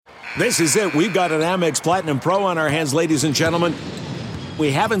This is it. We've got an Amex Platinum Pro on our hands, ladies and gentlemen.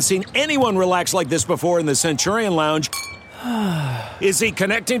 We haven't seen anyone relax like this before in the Centurion Lounge. Is he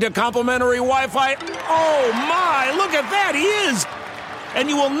connecting to complimentary Wi-Fi? Oh my, look at that, he is! And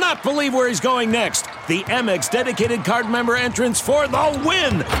you will not believe where he's going next. The Amex dedicated card member entrance for the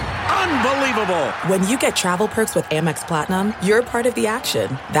win. Unbelievable. When you get travel perks with Amex Platinum, you're part of the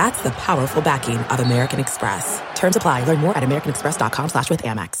action. That's the powerful backing of American Express. Terms apply. Learn more at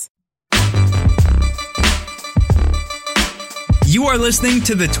americanexpress.com/withAmex. You are listening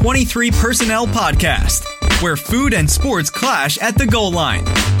to the 23 Personnel Podcast, where food and sports clash at the goal line.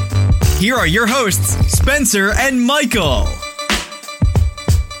 Here are your hosts, Spencer and Michael.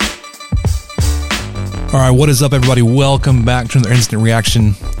 All right, what is up, everybody? Welcome back to another Instant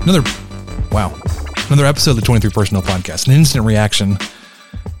Reaction. Another episode of the 23 Personnel Podcast, an Instant Reaction.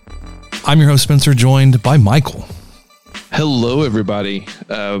 I'm your host, Spencer, joined by Michael. Hello, everybody.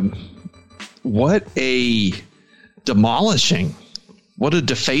 What a demolishing, what a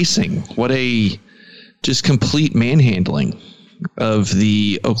defacing, what a just complete manhandling of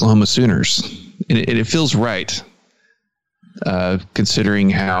the Oklahoma Sooners. It feels right,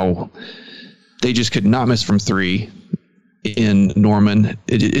 considering how they just could not miss from three in Norman.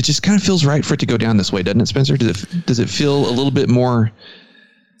 It just kind of feels right for it to go down this way, doesn't it, Spencer? Does it feel a little bit more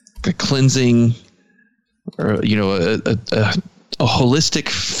like a cleansing, or a holistic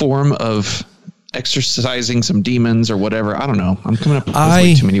form of exercising some demons or whatever? I don't know. I'm coming up with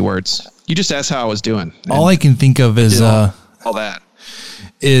way too many words. You just asked how I was doing. All I can think of is all that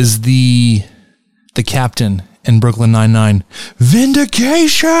is the captain in Brooklyn Nine-Nine.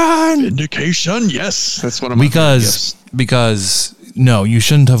 Vindication. Yes, that's one of my because no, you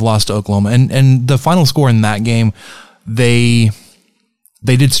shouldn't have lost to Oklahoma. And the final score in that game, they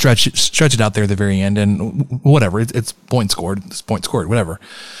did stretch it out there at the very end, and whatever, it's point scored, whatever.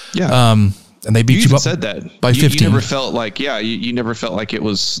 Yeah. And they beat you up. Said that by 15. You never felt like you never felt like it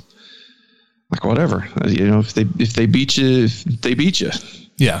was like whatever. If they beat you, they beat you.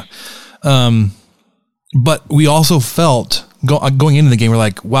 Yeah. But we also felt going into the game, we're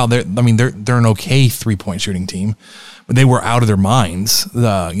like, wow, they're an okay 3-point shooting team, but they were out of their minds,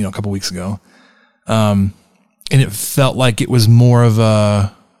 a couple weeks ago. And it felt like it was more of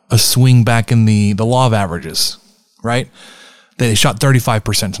a swing back in the law of averages, right? They shot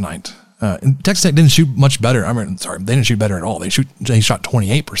 35% tonight. And Texas Tech didn't shoot much better. They didn't shoot better at all. They shot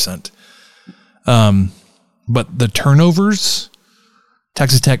 28%. But the turnovers,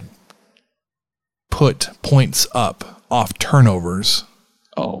 Texas Tech put points up off turnovers.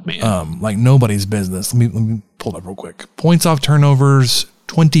 Oh man. Like nobody's business. Let me pull it up real quick. Points off turnovers,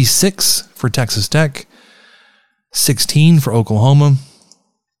 26 for Texas Tech, 16 for Oklahoma.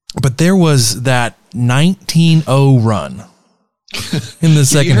 But there was that 19-0 run in the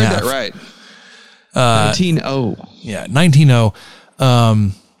second half. You heard that right. 19-0. Yeah, 19-0.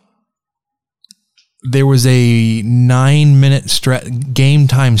 There was a 9-minute game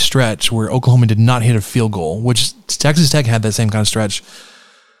time stretch where Oklahoma did not hit a field goal, which Texas Tech had that same kind of stretch.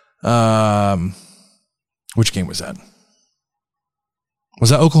 Which game was that? Was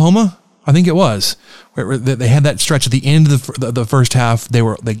that Oklahoma? I think it was. Where they had that stretch at the end of the first half. They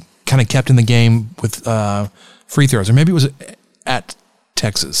kind of kept in the game with free throws, or maybe it was at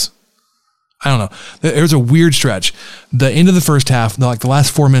Texas. I don't know. There was a weird stretch. The end of the first half, the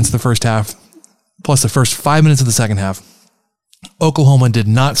last 4 minutes of the first half, plus the first 5 minutes of the second half, Oklahoma did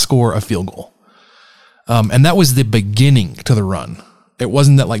not score a field goal. And that was the beginning to the run. It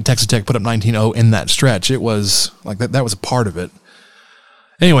wasn't that Texas Tech put up 19-0 in that stretch. It was like that was a part of it.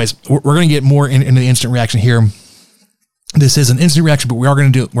 Anyways, we're going to get more into the instant reaction here. This is an instant reaction, but we're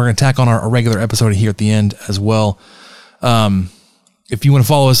going to tack on our regular episode here at the end as well. If you want to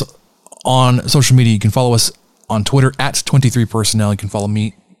follow us on social media, you can follow us on Twitter at 23personnel. You can follow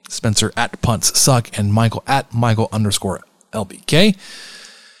me, Spencer, at Punts Suck, and Michael at Michael_LBK.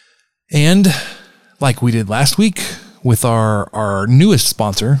 And like we did last week with our newest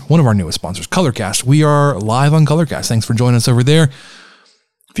sponsor, one of our newest sponsors, Colorcast. We are live on Colorcast. Thanks for joining us over there.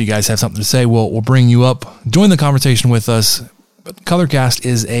 If you guys have something to say, we'll bring you up. Join the conversation with us. But Colorcast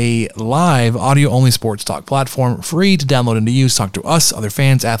is a live audio-only sports talk platform, free to download and to use. Talk to us, other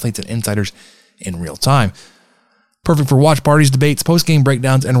fans, athletes, and insiders in real time. Perfect for watch parties, debates, post-game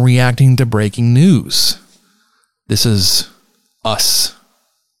breakdowns, and reacting to breaking news. This is us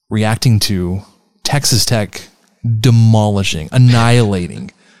reacting to Texas Tech demolishing, annihilating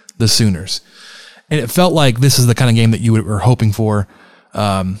the Sooners. And it felt like this is the kind of game that you were hoping for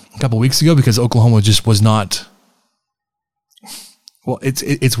a couple weeks ago, because Oklahoma just was not. Well,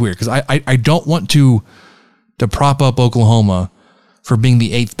 it's weird because I don't want to prop up Oklahoma for being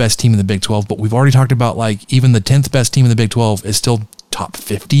the 8th best team in the Big 12, but we've already talked about like even the 10th best team in the Big 12 is still top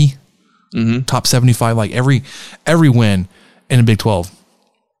 50, top 75. Like every win in the Big 12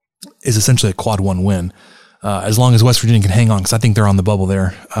 is essentially a quad 1 win. As long as West Virginia can hang on, because I think they're on the bubble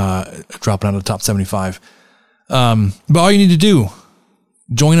there, dropping out of the top 75. But all you need to do,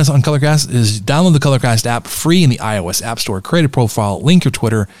 join us on Colorcast, is download the Colorcast app free in the iOS App Store, create a profile, link your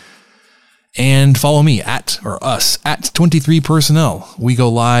Twitter, and follow me at 23 Personnel. We go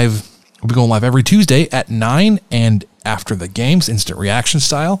live every Tuesday at 9 and after the games, instant reaction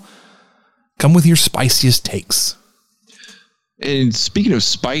style. Come with your spiciest takes. And speaking of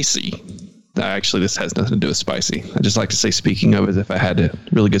spicy, actually, this has nothing to do with spicy. I just like to say speaking of as if I had a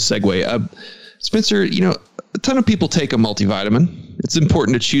really good segue. Spencer, a ton of people take a multivitamin. It's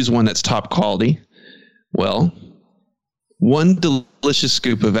important to choose one that's top quality. Well, one delicious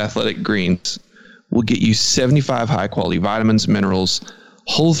scoop of Athletic Greens will get you 75 high-quality vitamins, minerals,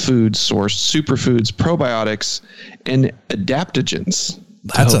 whole food sourced superfoods, probiotics, and adaptogens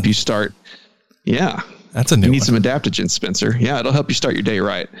to help you start. Yeah. That's a new one. You need some adaptogens, Spencer. Yeah, it'll help you start your day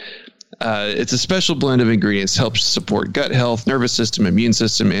right. It's a special blend of ingredients, helps support gut health, nervous system, immune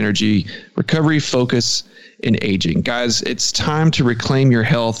system, energy, recovery, focus, and aging. Guys, it's time to reclaim your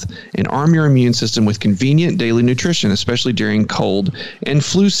health and arm your immune system with convenient daily nutrition, especially during cold and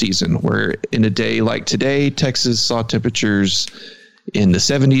flu season, where in a day like today, Texas saw temperatures in the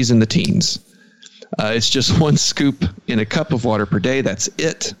 70s and the teens. It's just one scoop in a cup of water per day. That's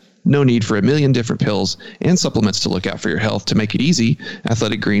it. No need for a million different pills and supplements to look out for your health. To make it easy,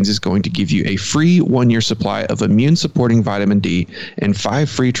 Athletic Greens is going to give you a free 1-year supply of immune-supporting vitamin D and 5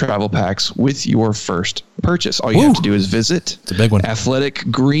 free travel packs with your first purchase. All you have to do is visit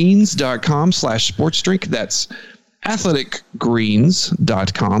athleticgreens.com/sportsdrink. That's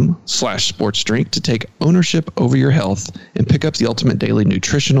athleticgreens.com/sportsdrink to take ownership over your health and pick up the ultimate daily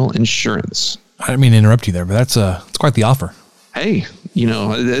nutritional insurance. I didn't mean to interrupt you there, but it's quite the offer. Hey,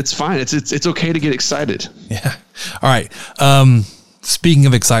 it's fine. It's okay to get excited. Yeah. All right. Speaking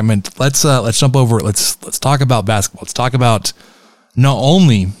of excitement, let's jump over. Let's talk about basketball. Let's talk about not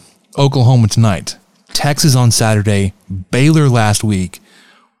only Oklahoma tonight, Texas on Saturday, Baylor last week.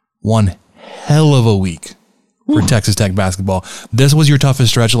 One hell of a week for Texas Tech basketball. This was your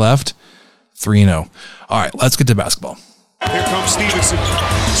toughest stretch left. 3-0. All right, let's get to basketball. Here comes Stevenson.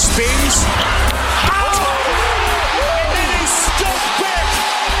 Spins.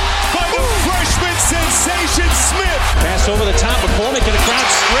 Sensation Smith. Pass over the top. McCormick in a crowd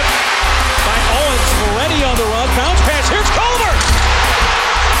stripped by Owens. Moretti on the run. Bounce pass. Here's Culver.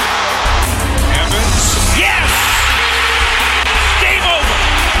 Evans. Yes! Game over.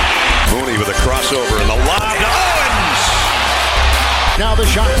 Mooney with a crossover and the lob to Owens. Now the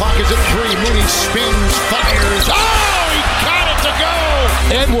shot clock is at 3. Mooney spins, fires. Oh, he got it to go.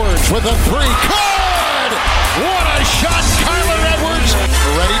 Edwards with a 3. Good! What a shot, Kyler Edwards.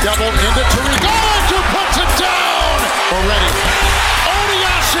 Moretti doubled into Tariq. Who puts it down? Moretti.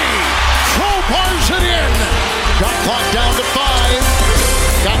 Odiasi crowbars it in. Shot clock down to 5.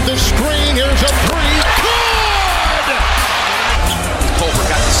 Got the screen. Here's a 3. Good! Culver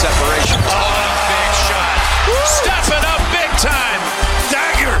got the separation. Oh, big shot. Stepping up big time.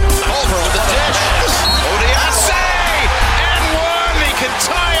 Dagger. Culver with the dish. Odiasi. And one. He can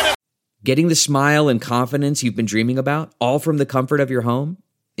tie it. Getting the smile and confidence you've been dreaming about, all from the comfort of your home,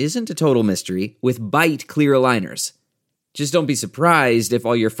 isn't a total mystery with Byte clear aligners. Just don't be surprised if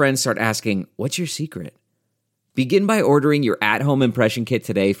all your friends start asking, what's your secret? Begin by ordering your at-home impression kit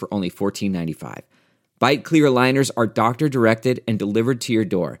today for only $14.95. Byte clear aligners are doctor-directed and delivered to your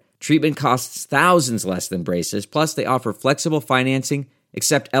door. Treatment costs thousands less than braces, plus they offer flexible financing,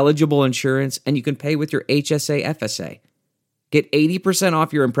 accept eligible insurance, and you can pay with your HSA FSA. Get 80%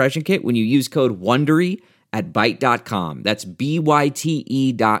 off your impression kit when you use code WONDERY at Byte.com. That's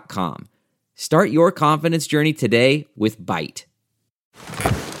BYTE.com. Start your confidence journey today with Byte.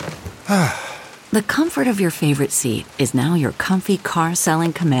 The comfort of your favorite seat is now your comfy car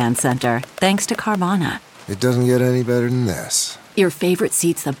selling command center, thanks to Carvana. It doesn't get any better than this. Your favorite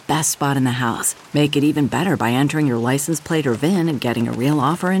seat's the best spot in the house. Make it even better by entering your license plate or VIN and getting a real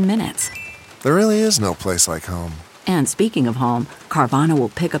offer in minutes. There really is no place like home. And speaking of home, Carvana will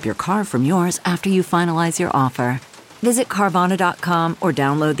pick up your car from yours after you finalize your offer. Visit Carvana.com or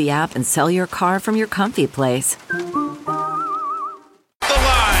download the app and sell your car from your comfy place. The line.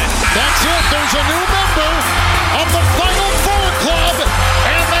 That's it. There's a new member of the Final Four Club,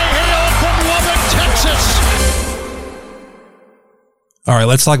 and they hail from Lubbock, Texas. All right,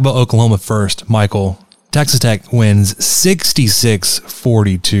 let's talk about Oklahoma first, Michael. Texas Tech wins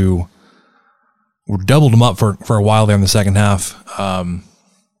 66-42. doubled them up for a while there in the second half.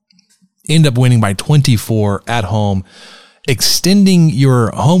 End up winning by 24 at home, extending your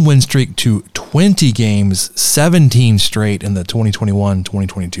home win streak to 20 games, 17 straight in the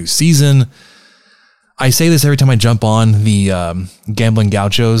 2021-2022 season. I say this every time I jump on the Gambling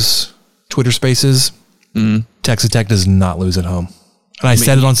Gauchos Twitter Spaces. Texas Tech does not lose at home. And I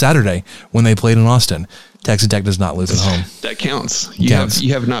said it on Saturday when they played in Austin. Texas Tech does not lose at home. That counts. You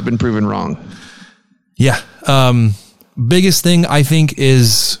have not been proven wrong. Yeah. Biggest thing I think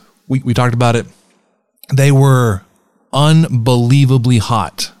is we talked about it. They were unbelievably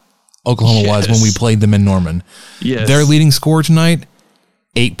hot. Oklahoma was when we played them in Norman. Yes. Their leading score tonight,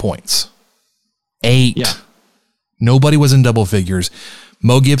 8 points. 8. Yeah. Nobody was in double figures.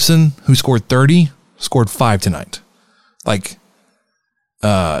 Mo Gibson, who scored 30, scored 5 tonight. Like,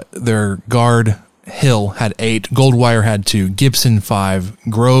 their guard Hill had 8, Goldwire had 2, Gibson 5,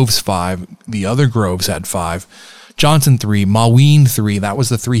 Groves 5, the other Groves had 5, Johnson 3, Maween 3, that was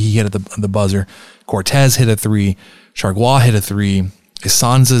the 3 he hit at the buzzer, Cortez hit a 3, Chargois hit a 3,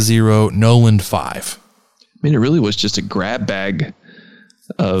 Isanza 0, Noland 5. I mean, it really was just a grab bag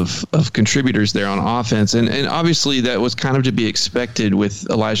of contributors there on offense. And obviously that was kind of to be expected with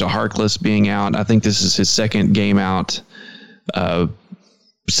Elijah Harkless being out. I think this is his second game out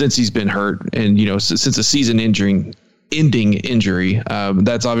since he's been hurt. And, you know, since a season ending injury,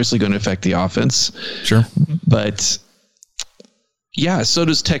 that's obviously going to affect the offense. Sure. But yeah, so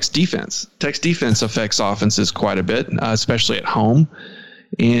does Tech's defense. Tech's defense affects offenses quite a bit, especially at home.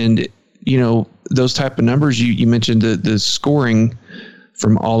 And, you know, those type of numbers, you mentioned the scoring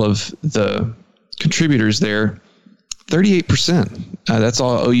from all of the contributors there, 38%. That's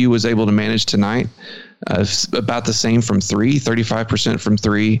all OU was able to manage tonight. About the same from 3, 35% from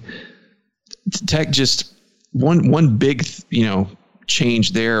 3. Tech just one big,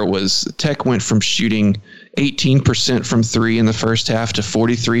 change there was Tech went from shooting 18% from 3 in the first half to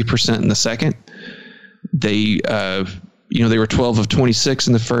 43% in the second. They, they were 12 of 26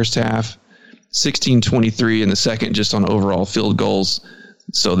 in the first half, 16-23 in the second, just on overall field goals.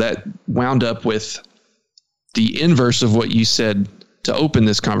 So that wound up with the inverse of what you said to open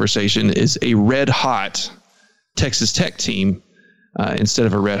this conversation, is a red hot Texas Tech team instead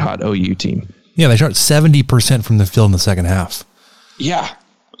of a red hot OU team. Yeah, they shot 70% from the field in the second half. Yeah,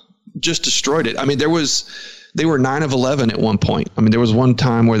 just destroyed it. I mean, they were 9 of 11 at one point. I mean, there was one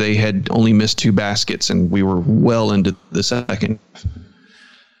time where they had only missed 2 baskets, and we were well into the second.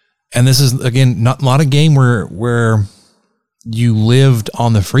 And this is, again, not a game where you lived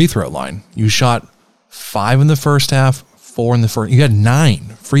on the free throw line. You shot 5 in the first half, 4 in the first. You had 9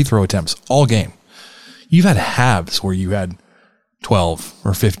 free throw attempts all game. You've had halves where you had 12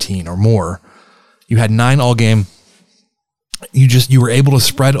 or 15 or more. You had 9 all game. You were able to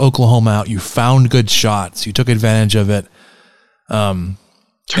spread Oklahoma out. You found good shots. You took advantage of it. Turned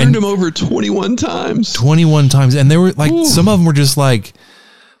them over 21 times. 21 times. And they were like, some of them were just like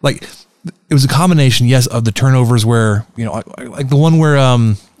it was a combination, yes, of the turnovers where, like the one where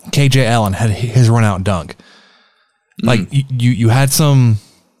KJ Allen had his run out dunk. Like you had some,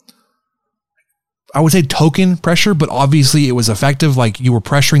 I would say, token pressure, but obviously it was effective. Like you were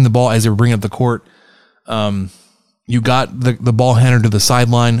pressuring the ball as they were bringing up the court. You got the ball handed to the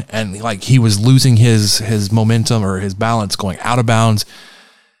sideline, and like he was losing his momentum or his balance going out of bounds.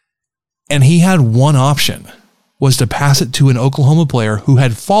 And he had one option, was to pass it to an Oklahoma player who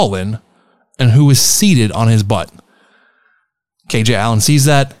had fallen and who was seated on his butt. KJ Allen sees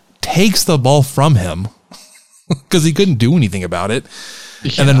that, takes the ball from him because he couldn't do anything about it,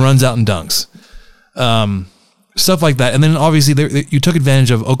 and then runs out and dunks. Stuff like that. And then obviously you took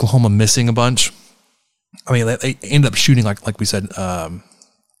advantage of Oklahoma missing a bunch. I mean, they ended up shooting, like we said,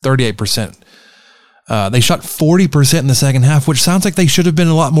 38%. They shot 40% in the second half, which sounds like they should have been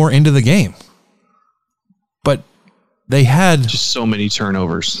a lot more into the game. But they had just so many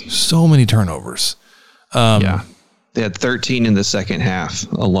turnovers. Yeah. They had 13 in the second half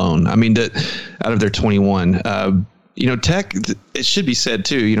alone. I mean, out of their 21. Tech, it should be said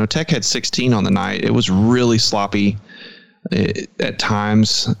too, Tech had 16 on the night. It was really sloppy at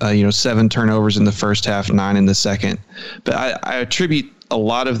times. 7 turnovers in the first half, 9 in the second. But I attribute a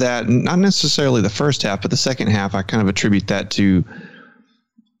lot of that, not necessarily the first half, but the second half, I kind of attribute that to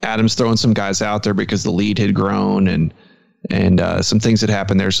Adams throwing some guys out there because the lead had grown and some things had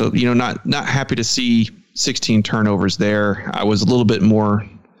happened there. So, not happy to see 16 turnovers there. I was a little bit more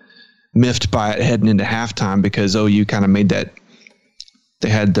miffed by it heading into halftime because OU kind of made that. They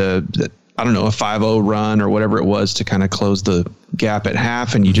had a 5-0 run or whatever it was to kind of close the gap at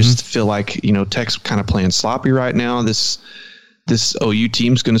half. And you just feel like, Tech's kind of playing sloppy right now. This OU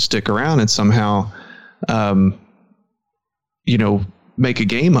team's going to stick around, and somehow make a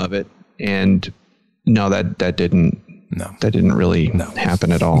game of it. And no, that didn't really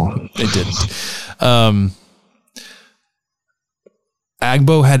happen at all. It didn't.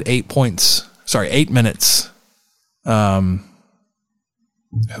 Agbo had 8 minutes. Who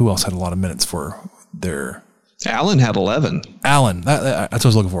else had a lot of minutes for their... Allen had 11. Allen, that's what I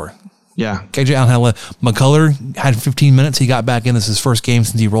was looking for. Yeah. KJ Allen had 11. McCullough had 15 minutes. He got back in. This is his first game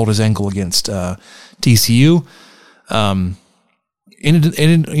since he rolled his ankle against TCU. Ended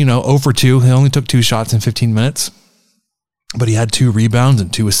 0 for 2. He only took 2 shots in 15 minutes, but he had 2 rebounds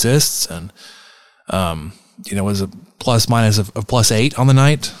and 2 assists, and was a plus minus of +8 on the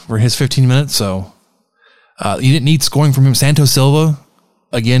night for his 15 minutes. So you didn't need scoring from him. Santos Silva,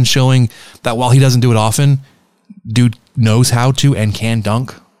 again, showing that while he doesn't do it often, dude knows how to and can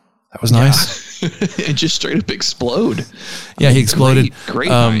dunk. That was nice. And just straight up explode. Yeah, he exploded. Great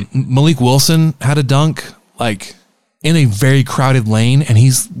night. Malik Wilson had a dunk in a very crowded lane, and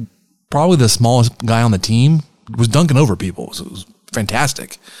he's probably the smallest guy on the team. Was dunking over people. So it was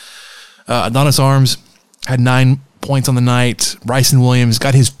fantastic. Adonis Arms had 9 points on the night. Bryson Williams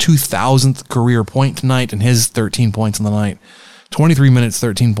got his 2,000th career point tonight and his 13 points on the night. 23 minutes,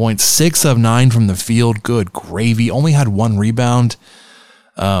 13 points, 6 of 9 from the field. Good gravy. Only had 1 rebound.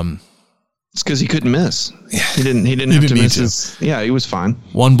 It's because he couldn't miss. He didn't have to miss. He was fine.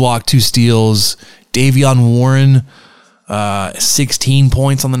 1 block, 2 steals. Davion Warren, 16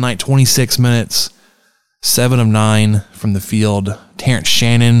 points on the night, 26 minutes, 7 of 9 from the field. Terrence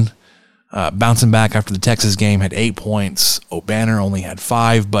Shannon, bouncing back after the Texas game, had 8 points. O'Banner only had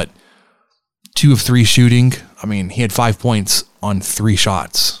 5, but 2 of 3 shooting. I mean, he had 5 points on 3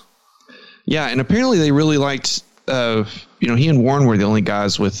 shots. Yeah, and apparently they really liked, he and Warren were the only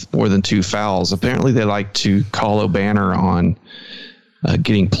guys with more than 2 fouls. Apparently they like to call O'Banner on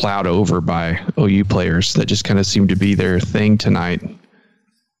getting plowed over by OU players. That just kind of seemed to be their thing tonight.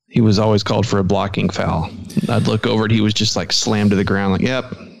 He was always called for a blocking foul. I'd look over and he was just like slammed to the ground. Like, yep,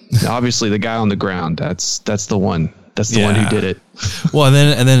 obviously the guy on the ground. That's the one. That's the one who did it. Well,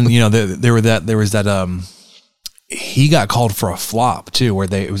 and then there was that he got called for a flop too, where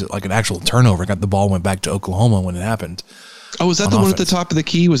it was like an actual turnover. The ball went back to Oklahoma when it happened. Oh, was that the one at the top of the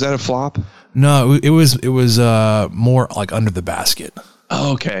key? Was that a flop? No, it was more like under the basket.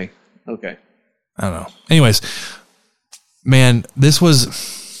 Oh, okay. I don't know. Anyways, man, this was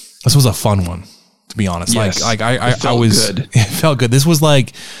a fun one, to be honest. Yes. I was good. It felt good. This was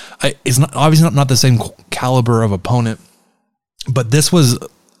it's not obviously not the same caliber of opponent, but this was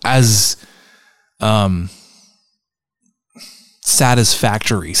as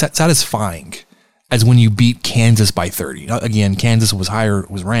satisfying as when you beat Kansas by 30. Again, Kansas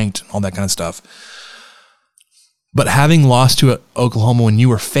was ranked, all that kind of stuff. But having lost to Oklahoma when you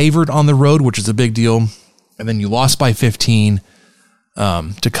were favored on the road, which is a big deal, and then you lost by 15,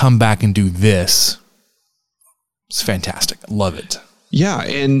 to come back and do this, it's fantastic. I love it. Yeah,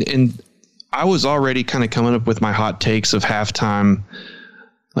 and I was already kind of coming up with my hot takes of halftime.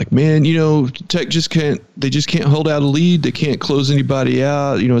 Like, man, Tech just can't hold out a lead. They can't close anybody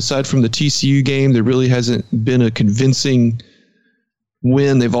out. Aside from the TCU game, there really hasn't been a convincing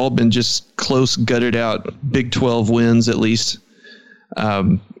win. They've all been just close, gutted out Big 12 wins, at least.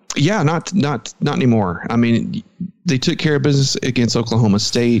 Not anymore. I mean, they took care of business against Oklahoma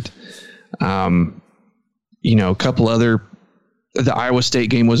State. A couple other, the Iowa State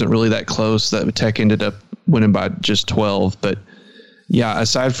game wasn't really that close. That Tech ended up winning by just 12, but yeah,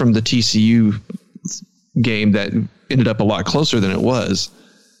 aside from the TCU game that ended up a lot closer than it was,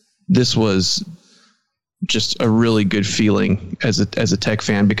 this was just a really good feeling as a Tech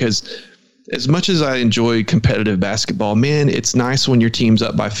fan, because as much as I enjoy competitive basketball, man, it's nice when your team's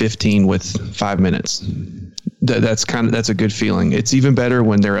up by 15 with 5 minutes. That's a good feeling. It's even better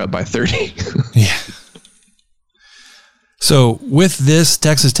when they're up by 30. Yeah. So with this,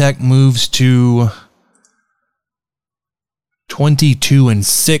 Texas Tech moves to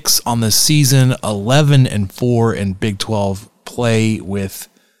 22-6 on the season, 11-4 in Big 12 play with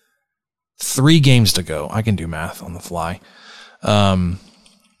 3 games to go. I can do math on the fly.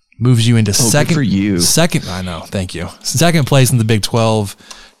 Moves you into second. Good for you. Second, I know. Thank you. Second place in the Big 12,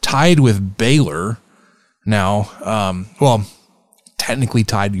 tied with Baylor. Now, technically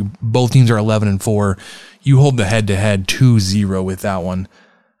tied. Both teams are 11-4. You hold the head-to-head 2-0 with that one.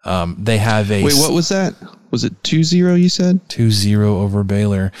 They have a... Wait, what was that? Was it 2-0 you said? 2-0 over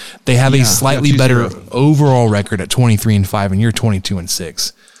Baylor. They have a slightly better overall record at 23-5, and you're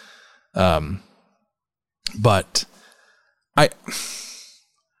 22-6. But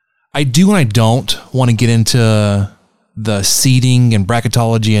I do and I don't want to get into the seeding and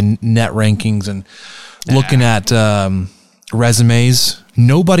bracketology and net rankings and looking at resumes,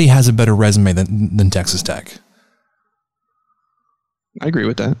 nobody has a better resume than Texas Tech. I agree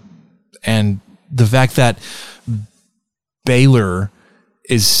with that. And the fact that Baylor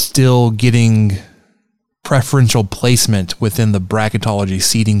is still getting preferential placement within the bracketology,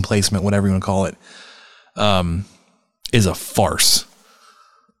 seeding placement, whatever you want to call it, is a farce.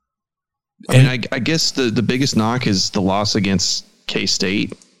 I guess the biggest knock is the loss against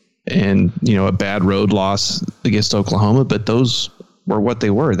K-State and, a bad road loss against Oklahoma, but those were what they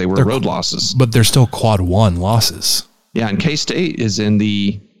were. They're road losses. But they're still quad one losses. Yeah, and K-State is in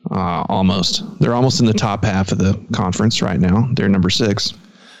the almost. They're almost in the top half of the conference right now. They're number 6.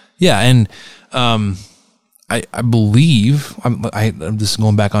 Yeah, and I believe, I'm just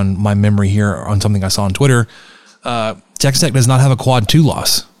going back on my memory here on something I saw on Twitter, Texas Tech does not have a quad 2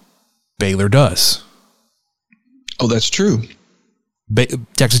 loss. Baylor does. Oh, that's true.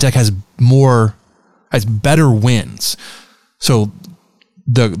 Texas Tech has better wins. So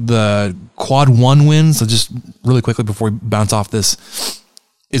the quad 1 wins, so just really quickly before we bounce off this,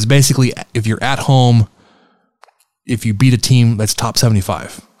 is basically if you're at home, if you beat a team that's top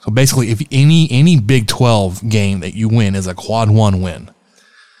 75. So basically, if any Big 12 game that you win is a quad 1 win.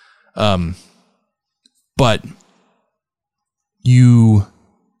 But you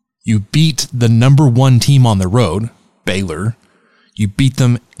beat the number 1 team on the road, Baylor. You beat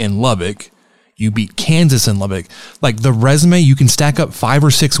them in Lubbock. You beat Kansas in Lubbock. Like, the resume, you can stack up 5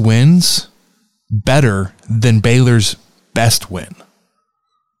 or 6 wins better than Baylor's best win.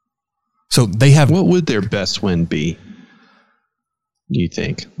 So they have... What would their best win be, do you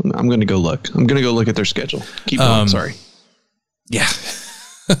think? I'm going to go look. I'm going to go look at their schedule. Keep going, sorry. Yeah.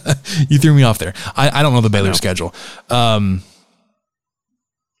 You threw me off there. I don't know the Baylor schedule.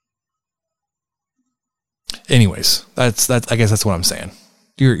 Anyways, that's I guess that's what I'm saying.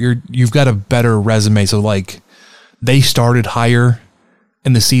 You've got a better resume. So, like, they started higher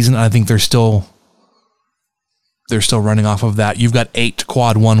in the season. I think they're still running off of that. You've got 8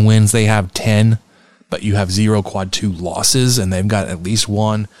 quad 1 wins. They have 10, but you have 0 quad 2 losses, and they've got at least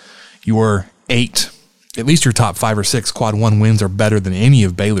 1. Your 8, at least your top 5 or 6 quad 1 wins are better than any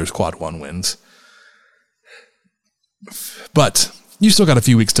of Baylor's quad 1 wins. But you still got a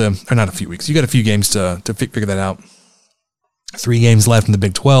few weeks you got a few games to figure that out. 3 games left in the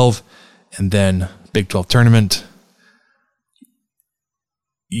Big 12, and then Big 12 tournament.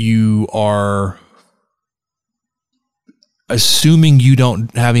 You are, assuming you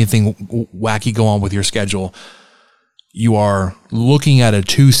don't have anything wacky go on with your schedule, you are looking at a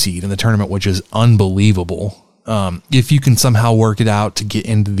 2 seed in the tournament, which is unbelievable. If you can somehow work it out to get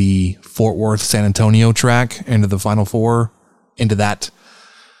into the Fort Worth, San Antonio track, into the Final Four, into that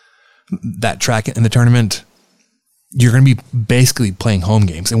track in the tournament, you're going to be basically playing home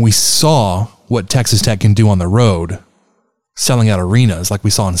games. And we saw what Texas Tech can do on the road, selling out arenas like we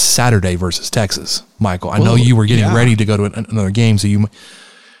saw on Saturday versus Texas. Michael, I know you were getting ready to go to another game, so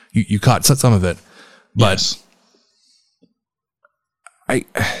you caught some of it. But yes.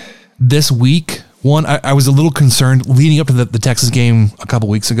 This week, I was a little concerned leading up to the Texas game a couple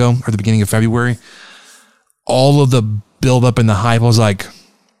weeks ago, or the beginning of February. All of the build up and the hype, I was like,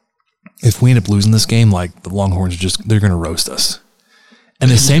 if we end up losing this game, like, the Longhorns they're going to roast us. And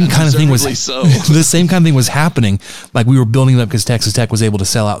the same kind of thing the same kind of thing was happening. Like, we were building it up because Texas Tech was able to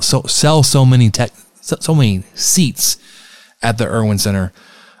sell so many seats at the Irwin Center.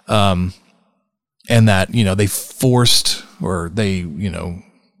 And that, they forced, or they,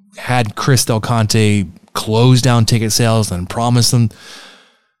 had Chris Del Conte close down ticket sales and promise them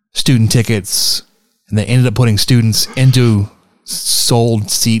student tickets. And they ended up putting students into sold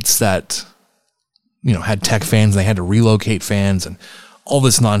seats that, had Tech fans. They had to relocate fans and all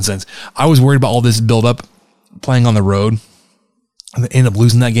this nonsense. I was worried about all this build up playing on the road, and they ended up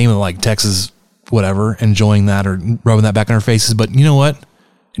losing that game, and like Texas, whatever, enjoying that or rubbing that back in our faces. But you know what?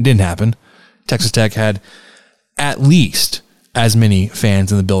 It didn't happen. Texas Tech had at least as many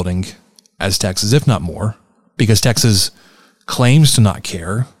fans in the building as Texas, if not more, because Texas claims to not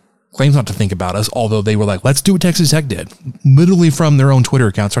care, claims not to think about us, although they were like, let's do what Texas Tech did. Literally from their own Twitter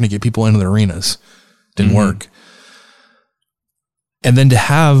accounts, trying to get people into the arenas. Didn't work. And then to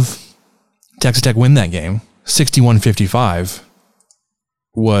have Texas Tech win that game, 61-55,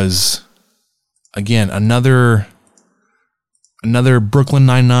 was, again, another Brooklyn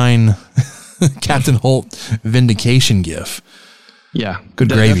Nine-Nine Captain Holt vindication gif. Yeah. Good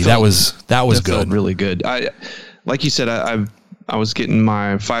gravy. That was good. Felt really good. Like you said, I was getting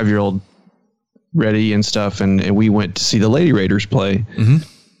my 5-year-old ready and stuff, and we went to see the Lady Raiders play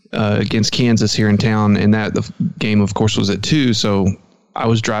against Kansas here in town, and the game, of course, was at 2, so I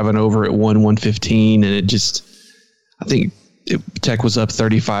was driving over at 1:15, and I think Tech was up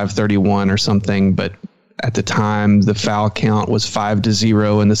 35-31 or something, but at the time the foul count was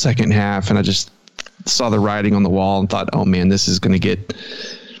 5-0 in the second half, and I just saw the writing on the wall and thought, oh man, this isn't going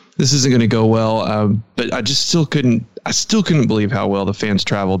to go well. But I still couldn't believe how well the fans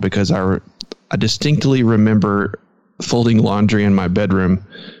traveled, because I distinctly remember folding laundry in my bedroom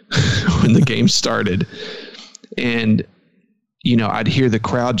when the game started, and I'd hear the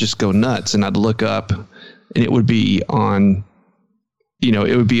crowd just go nuts, and I'd look up, and it would be on,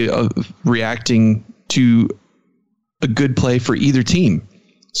 it would be reacting to a good play for either team.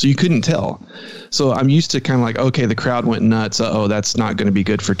 So you couldn't tell. So I'm used to kind of like, okay, the crowd went nuts. Oh, that's not going to be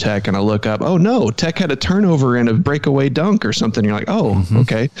good for Tech. And I look up, oh no, Tech had a turnover and a breakaway dunk or something. You're like, oh,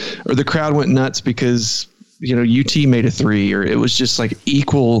 okay. Or the crowd went nuts because, UT made a 3, or it was just like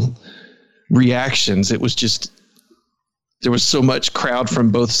equal reactions. It was just, there was so much crowd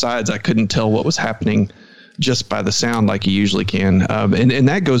from both sides. I couldn't tell what was happening just by the sound like you usually can. And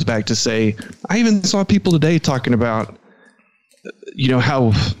that goes back to say, I even saw people today talking about,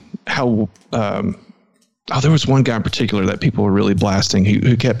 how there was one guy in particular that people were really blasting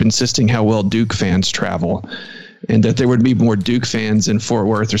who kept insisting how well Duke fans travel, and that there would be more Duke fans in Fort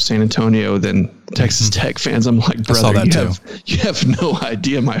Worth or San Antonio than Texas Tech fans. I'm like, brother, you have no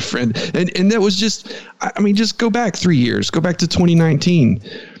idea, my friend. And that was just go back 3 years, go back to 2019.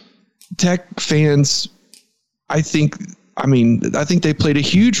 Tech fans, I think they played a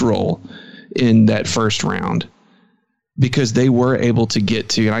huge role in that first round, because they were able to get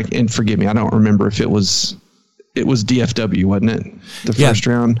to, and forgive me, I don't remember if it was DFW, wasn't it? The first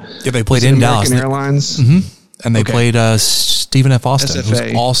round. Yeah, they played in Dallas. American Airlines. And they played Stephen F. Austin,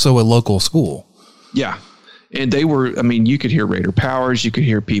 who's also a local school. Yeah. And they were, you could hear Raider Powers, you could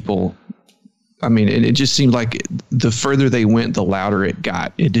hear people. And it just seemed like the further they went, the louder it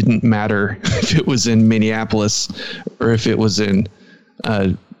got. It didn't matter if it was in Minneapolis or if it was in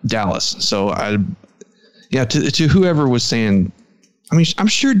Dallas. So to whoever was saying, I'm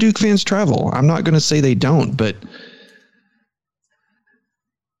sure Duke fans travel. I'm not going to say they don't, but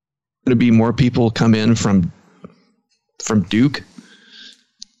going to be more people come in from Duke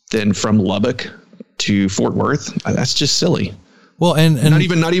than from Lubbock to Fort Worth. That's just silly. Well, and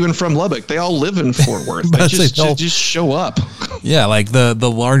not even from Lubbock. They all live in Fort Worth. They just show up. Yeah, like the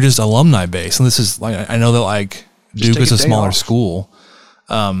largest alumni base, and this is like, I know that like Duke is a smaller school,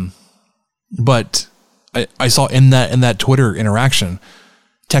 but I saw in that Twitter interaction,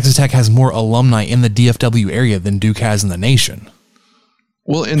 Texas Tech has more alumni in the DFW area than Duke has in the nation.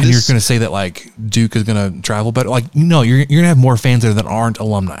 Well, and you're going to say that like Duke is going to travel better. Like, no, you're going to have more fans there that aren't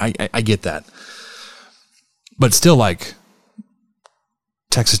alumni. I get that, but still, like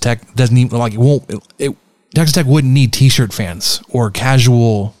Texas Tech doesn't even like Texas Tech wouldn't need T-shirt fans or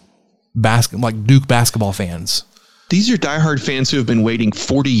casual like Duke basketball fans. These are diehard fans who have been waiting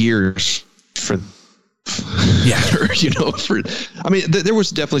 40 years for. Yeah, there was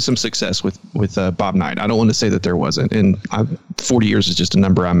definitely some success with Bob Knight. I don't want to say that there wasn't, and 40 years is just a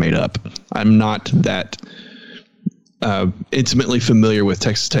number I made up. I'm not that intimately familiar with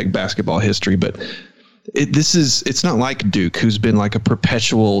Texas Tech basketball history, but it's not like Duke, who's been like a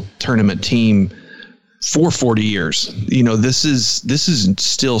perpetual tournament team for 40 years. This is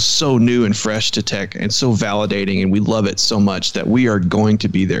still so new and fresh to Tech and so validating, and we love it so much that we are going to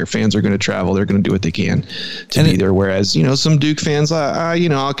be there. Fans are going to travel. They're going to do what they can to be there. Whereas, some Duke fans,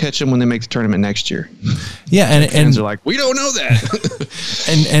 I'll catch them when they make the tournament next year. Yeah. And fans are like, we don't know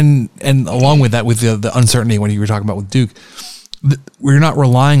that. and along with that, with the uncertainty when you were talking about with Duke, we're not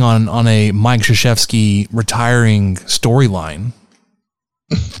relying on a Mike Krzyzewski retiring storyline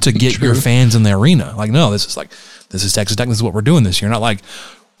to get your fans in the arena. Like, no, this is Texas Tech. This is what we're doing this year. Not like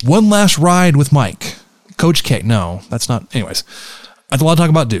one last ride with Mike, Coach K. No, that's not. Anyways, I have a lot to talk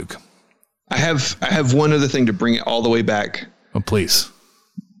about Duke. I have one other thing to bring it all the way back. Oh, please.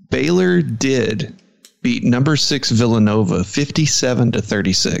 Baylor did beat number 6 Villanova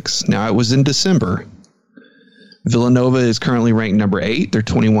 57-36. Now, it was in December. Villanova is currently ranked number 8. They're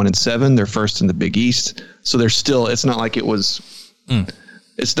 21-7. They're first in the Big East. So they're still. It's not like it was.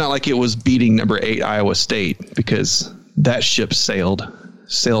 It's not like it was beating number 8 Iowa State, because that ship sailed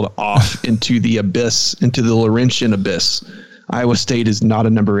off into the abyss, into the Laurentian abyss. Iowa State is not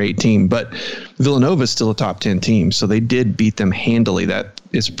a number 8 team, but Villanova is still a top 10 team. So they did beat them handily. That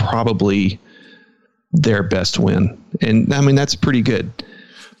is probably their best win. And that's pretty good.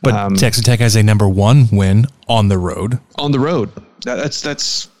 But Texas Tech has a number 1 win on the road. On the road.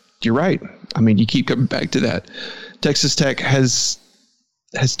 That's you're right. You keep coming back to that. Texas Tech has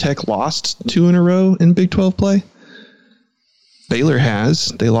Tech lost 2 in a row in Big 12 play? Baylor has.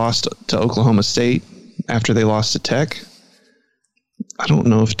 They lost to Oklahoma State after they lost to Tech. I don't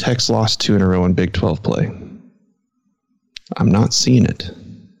know if Tech's lost 2 in a row in Big 12 play. I'm not seeing it.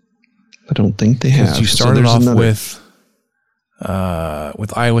 I don't think they have. You started off with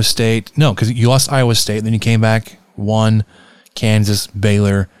Iowa State. No, because you lost Iowa State, then you came back, won Kansas,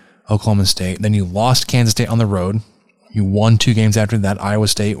 Baylor, Oklahoma State. Then you lost Kansas State on the road. You won 2 games after that, Iowa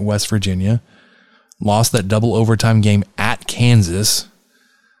State, West Virginia. Lost that double overtime game at Kansas.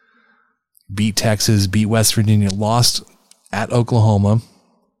 Beat Texas, beat West Virginia, lost at Oklahoma.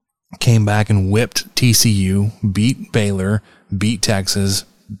 Came back and whipped TCU, beat Baylor, beat Texas,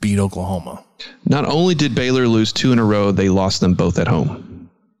 beat Oklahoma. Not only did Baylor lose 2 in a row, they lost them both at home.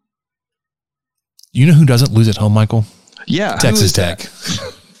 You know who doesn't lose at home, Michael? Yeah. Texas Tech.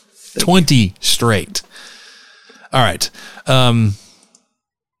 20 straight. All right.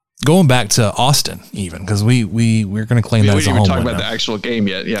 Going back to Austin, even, because we're going to claim that as a home win. We didn't even talk about the actual game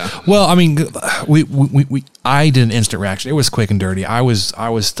yet. Yeah. Well, I mean, I did an instant reaction. It was quick and dirty. I was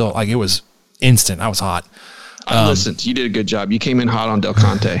still like, it was instant. I was hot. I listened. You did a good job. You came in hot on Del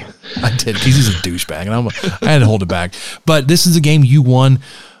Conte. I did. He's a douchebag, and I had to hold it back. But this is a game you won.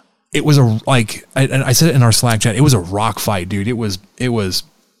 It was I said it in our Slack chat. It was a rock fight, dude. It was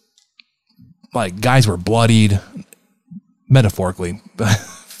like guys were bloodied, metaphorically.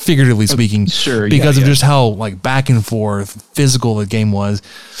 Figuratively speaking, sure, because of just how like back and forth physical the game was.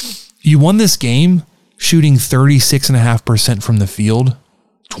 You won this game shooting 36.5% from the field,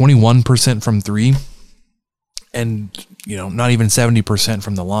 21% from 3, and not even 70%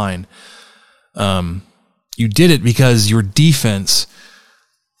 from the line. You did it because your defense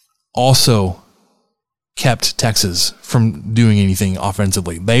also kept Texas from doing anything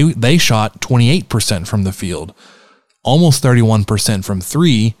offensively. They shot 28% from the field, almost 31% from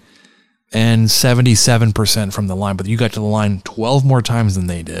 3, and 77% from the line. But you got to the line 12 more times than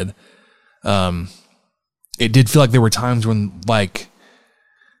they did. It did feel like there were times when, like,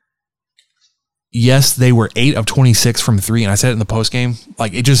 yes, they were 8 of 26 from 3, and I said it in the postgame.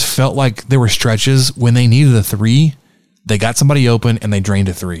 Like, it just felt like there were stretches when they needed a 3, they got somebody open, and they drained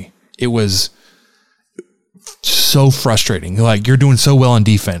a 3. It was so frustrating. Like, you're doing so well on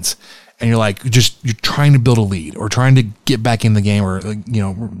defense, and you're like, you're trying to build a lead or trying to get back in the game or,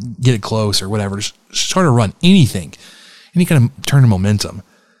 get it close or whatever. Just try to run anything, any kind of turn of momentum.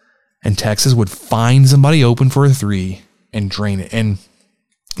 And Texas would find somebody open for a 3 and drain it. And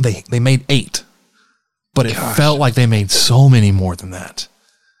they made 8, but it felt like they made so many more than that.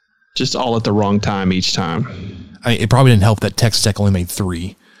 Just all at the wrong time each time. I mean, it probably didn't help that Texas Tech only made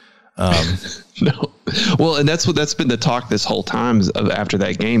 3. No. Well, and that's been the talk this whole time after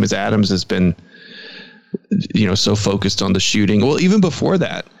that game is Adams has been, so focused on the shooting. Well, even before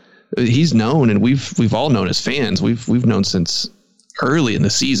that, he's known, and we've all known as fans, we've known since early in the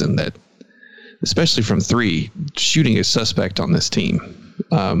season that, especially from 3, shooting is suspect on this team.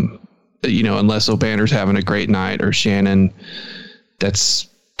 Unless O'Banner's having a great night or Shannon, that's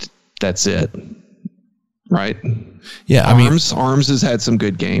it. Right? Yeah. Arms has had some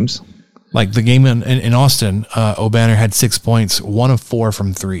good games. Like the game in Austin, O'Banner had 6 points, 1 of 4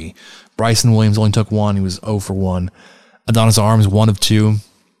 from 3. Bryson Williams only took 1. He was 0 for 1. Adonis Arms, 1 of 2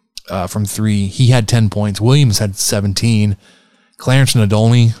 from 3. He had 10 points. Williams had 17. Clarence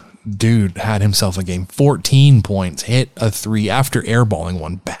Nadolny, dude, had himself a game. 14 points, hit a 3 after airballing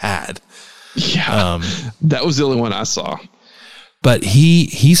one bad. Yeah, that was the only one I saw. But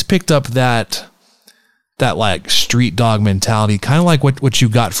he's picked up that like street dog mentality, kind of like what you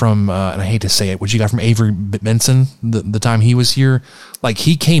got from, and I hate to say it, what you got from Avery Benson the time he was here. Like,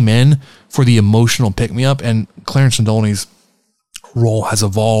 he came in for the emotional pick-me-up, and Clarence Nadolny's role has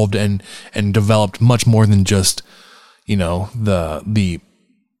evolved and developed much more than just, the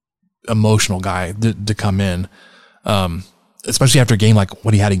emotional guy to come in. Especially after a game like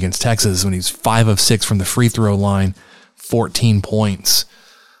what he had against Texas, when he's 5 of 6 from the free throw line, 14 points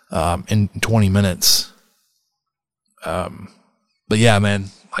in 20 minutes. But yeah, man,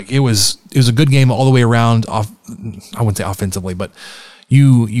 like it was a good game all the way around. I wouldn't say offensively, but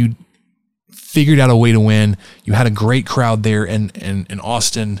you figured out a way to win. You had a great crowd there in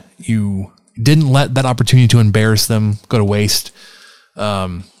Austin. You didn't let that opportunity to embarrass them go to waste.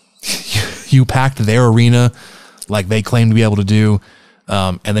 You packed their arena like they claimed to be able to do.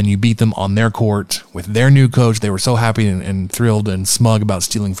 And then you beat them on their court with their new coach. They were so happy and thrilled and smug about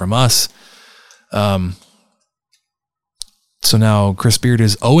stealing from us. So now Chris Beard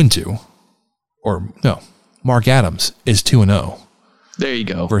is 0-2, or no, Mark Adams is 2-0. There you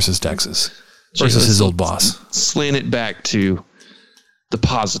go. Versus Texas, versus his old boss. Slant it back to the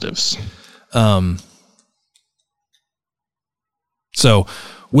positives. So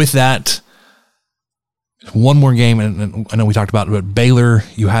with that, one more game, and I know we talked about it, but Baylor,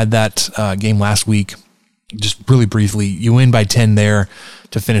 you had that game last week. Just really briefly, you win by 10 there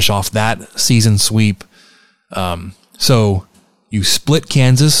to finish off that season sweep. So you split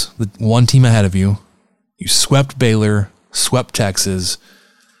Kansas, the one team ahead of you. You swept Baylor, swept Texas.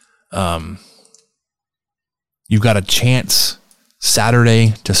 You've got a chance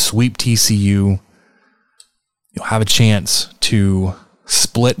Saturday to sweep TCU. You'll have a chance to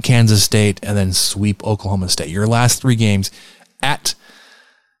split Kansas State and then sweep Oklahoma State. Your last 3 games at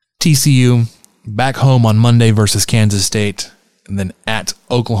TCU, back home on Monday versus Kansas State, and then at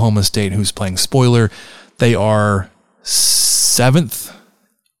Oklahoma State, who's playing spoiler. They are 7th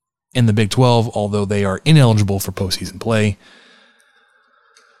in the Big 12, although they are ineligible for postseason play.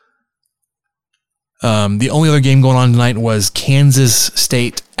 The only other game going on tonight was Kansas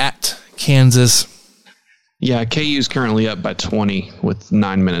State at Kansas. Yeah, KU is currently up by 20 with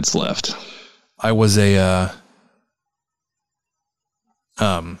 9 minutes left. I was a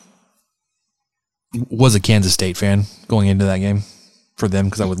Kansas State fan going into that game for them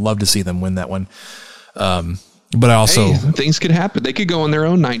because I would love to see them win that one. But I also things could happen. They could go on their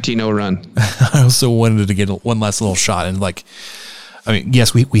own 19-0 run. I also wanted to get one last little shot, and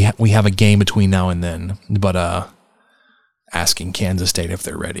yes, we have a game between now and then, but asking Kansas State if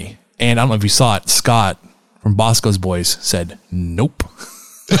they're ready. And I don't know if you saw it, Scott from Bosco's Boys said nope.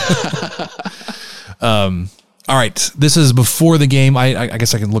 All right, this is before the game. I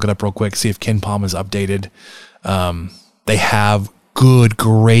guess I can look it up real quick, see if KenPom is updated. They have good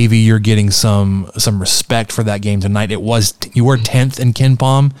gravy. You're getting some respect for that game tonight. You were 10th in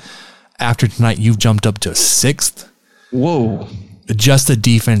KenPom. After tonight, you've jumped up to 6th. Whoa. Adjusted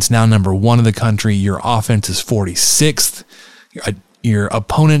defense, now number 1 in the country. Your offense is 46th. Your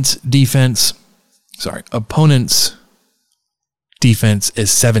opponent's defense is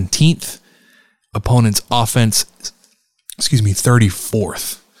 17th. Opponent's offense,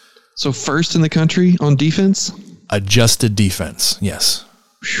 34th. So first in the country on defense? Adjusted defense, yes.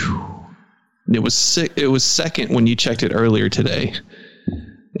 Whew. It was second when you checked it earlier today.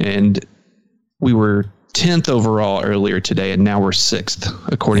 And we were 10th overall earlier today, and now we're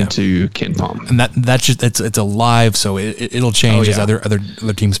 6th according to KenPom. And that's just it's a live, so it'll change as other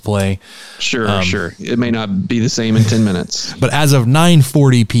teams play. Sure. It may not be the same in 10 minutes. But as of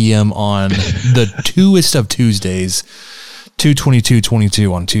 9:40 p.m. on the 2st of Tuesdays,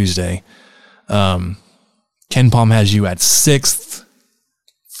 2/22/22 on Tuesday, KenPom has you at 6th,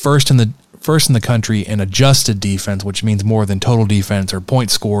 first in the country in adjusted defense, which means more than total defense or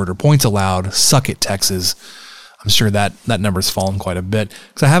points scored or points allowed. Suck it, Texas. I'm sure that number's fallen quite a bit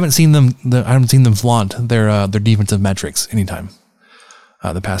because I haven't seen them flaunt their defensive metrics anytime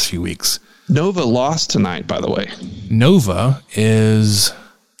the past few weeks. Nova lost tonight, by the way. Nova is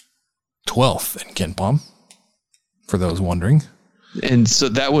 12th in KenPom, for those wondering. And so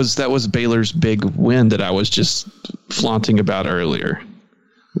that was Baylor's big win that I was just flaunting about earlier.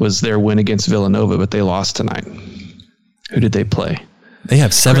 Was their win against Villanova, but they lost tonight. Who did they play? They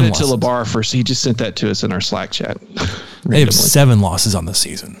have 7 losses. To LeBar first. He just sent that to us in our Slack chat. They have 7 losses on the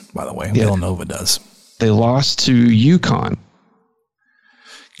season, by the way. Yeah. Villanova does. They lost to UConn.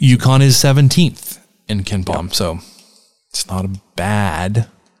 UConn is 17th in KenPom, so it's not a bad,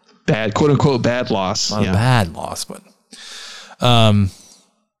 quote unquote, bad loss. Not a bad loss, but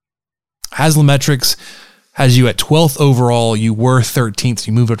Haslametrics has you at 12th overall. You were 13th.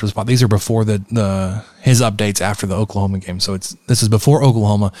 You moved up to a spot. These are before his updates after the Oklahoma game. So this is before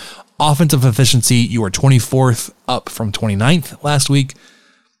Oklahoma. Offensive efficiency, you were 24th, up from 29th last week.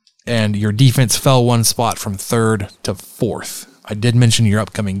 And your defense fell 1 spot from 3rd to 4th. I did mention your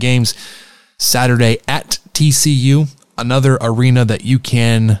upcoming games. Saturday at TCU, another arena that you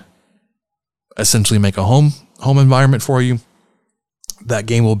can essentially make a home environment for you. That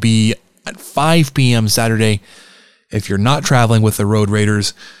game will be at 5 p.m. Saturday. If you're not traveling with the Road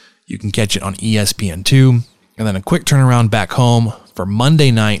Raiders, you can catch it on ESPN2. And then a quick turnaround back home for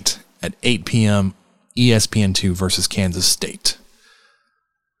Monday night at 8 p.m. ESPN2 versus Kansas State.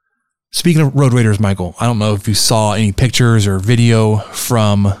 Speaking of Road Raiders, Michael, I don't know if you saw any pictures or video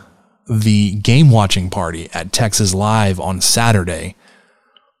from the game watching party at Texas Live on Saturday.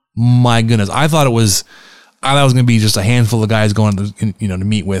 My goodness, I thought it was going to be just a handful of guys going to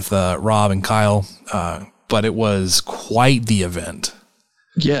meet with Rob and Kyle, but it was quite the event.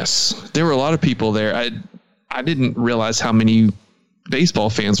 Yes, there were a lot of people there. I didn't realize how many baseball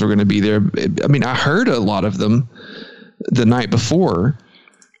fans were going to be there. I mean, I heard a lot of them the night before,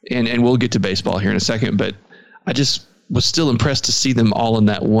 and we'll get to baseball here in a second, but I just was still impressed to see them all in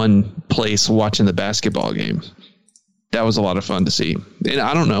that one place watching the basketball game. that was a lot of fun to see. And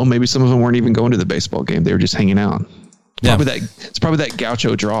I don't know, maybe some of them weren't even going to the baseball game. They were just hanging out. Yeah. It's probably that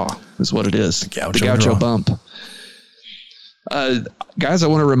gaucho draw is what it is. The gaucho bump. Guys, I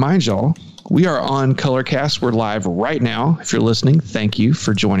want to remind y'all, we are on Colorcast. We're live right now. If you're listening, thank you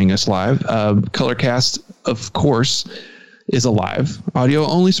for joining us live. Colorcast, of course, is a live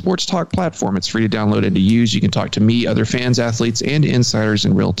audio-only sports talk platform. It's free to download and to use. You can talk to me, other fans, athletes, and insiders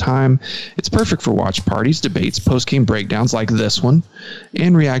in real time. It's perfect for watch parties, debates, post-game breakdowns like this one,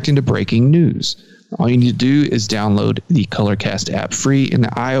 and reacting to breaking news. All you need to do is download the Colorcast app free in the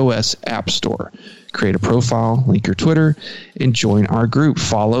iOS App Store. Create a profile, link your Twitter, and join our group.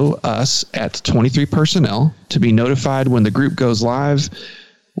 Follow us at 23personnel to be notified when the group goes live.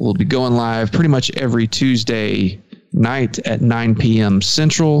 We'll be going live pretty much every Tuesday night at 9 p.m.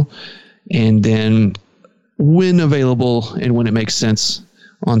 Central, and then when available and when it makes sense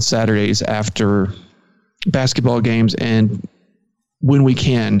on Saturdays after basketball games, and when we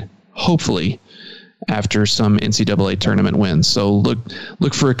can, hopefully, after some NCAA tournament wins. So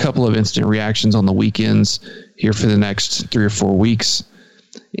look for a couple of instant reactions on the weekends here for the next 3 or 4 weeks,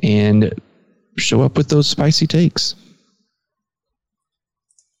 and show up with those spicy takes.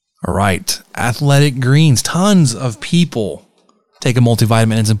 All right. Athletic Greens. Tons of people take a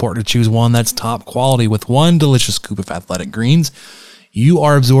multivitamin. It's important to choose one that's top quality. With one delicious scoop of Athletic Greens, you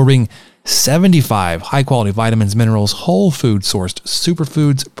are absorbing 75 high-quality vitamins, minerals, whole food sourced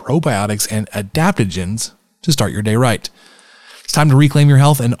superfoods, probiotics, and adaptogens to start your day right. It's time to reclaim your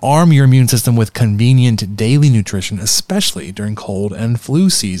health and arm your immune system with convenient daily nutrition, especially during cold and flu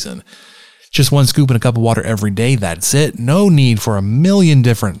season. Just one scoop in a cup of water every day, that's it. No need for a million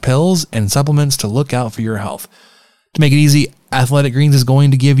different pills and supplements to look out for your health. To make it easy, Athletic Greens is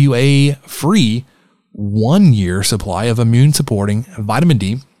going to give you a free 1-year supply of immune-supporting vitamin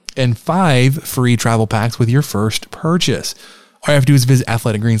D and 5 free travel packs with your first purchase. All you have to do is visit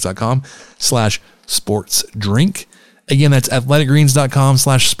athleticgreens.com/sportsdrink. Again, that's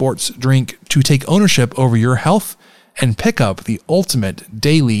athleticgreens.com/sportsdrink to take ownership over your health and pick up the ultimate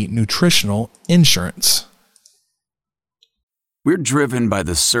daily nutritional insurance. We're driven by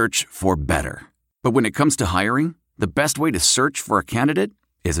the search for better. But when it comes to hiring, the best way to search for a candidate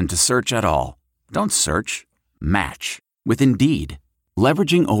isn't to search at all. Don't search, match with Indeed.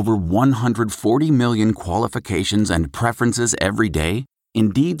 Leveraging over 140 million qualifications and preferences every day,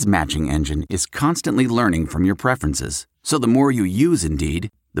 Indeed's matching engine is constantly learning from your preferences. So the more you use Indeed,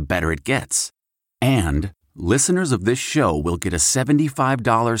 the better it gets. And listeners of this show will get a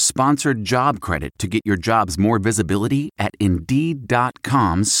 $75 sponsored job credit to get your jobs more visibility at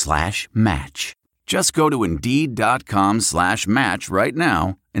Indeed.com/match. Just go to Indeed.com/match right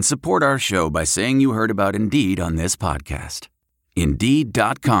now and support our show by saying you heard about Indeed on this podcast.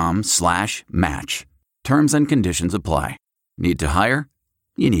 Indeed.com/match. Terms and conditions apply. Need to hire?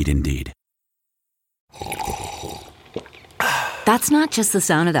 You need Indeed. That's not just the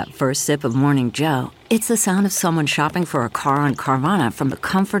sound of that first sip of Morning Joe. It's the sound of someone shopping for a car on Carvana from the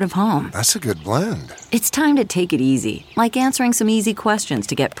comfort of home. That's a good blend. It's time to take it easy, like answering some easy questions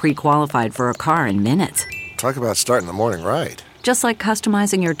to get pre-qualified for a car in minutes. Talk about starting the morning right. Just like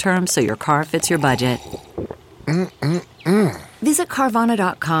customizing your terms so your car fits your budget. Visit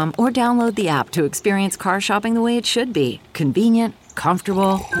Carvana.com or download the app to experience car shopping the way it should be. Convenient,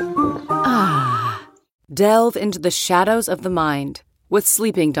 comfortable. Delve into the shadows of the mind with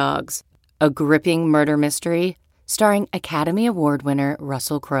Sleeping Dogs, a gripping murder mystery starring Academy Award winner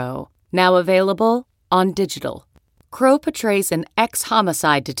Russell Crowe. Now available on digital. Crowe portrays an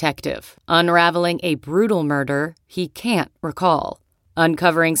ex-homicide detective unraveling a brutal murder he can't recall.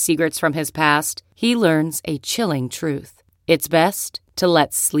 Uncovering secrets from his past, he learns a chilling truth. It's best to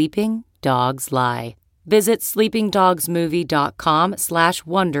let sleeping dogs lie. Visit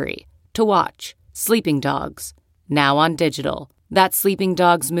sleepingdogsmovie.com/Wondery to watch Sleeping Dogs, now on digital. That's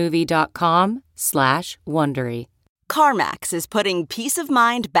sleepingdogsmovie.com/Wondery. CarMax is putting peace of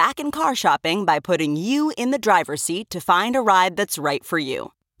mind back in car shopping by putting you in the driver's seat to find a ride that's right for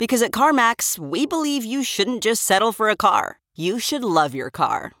you. Because at CarMax, we believe you shouldn't just settle for a car. You should love your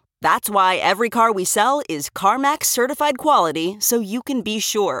car. That's why every car we sell is CarMax certified quality, so you can be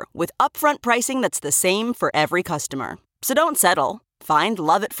sure with upfront pricing that's the same for every customer. So don't settle. Find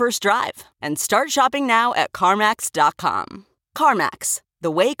love at first drive and start shopping now at CarMax.com. CarMax,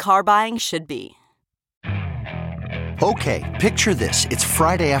 the way car buying should be. Okay, picture this. It's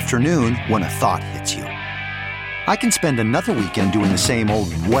Friday afternoon when a thought hits you. I can spend another weekend doing the same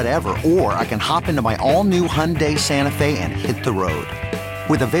old whatever, or I can hop into my all-new Hyundai Santa Fe and hit the road.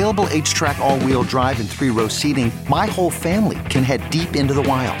 With available H-Track all-wheel drive and 3-row seating, my whole family can head deep into the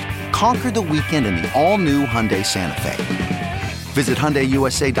wild. Conquer the weekend in the all-new Hyundai Santa Fe. Visit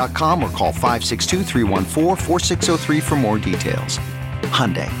HyundaiUSA.com or call 562-314-4603 for more details.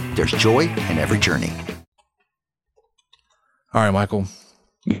 Hyundai, there's joy in every journey. All right, Michael.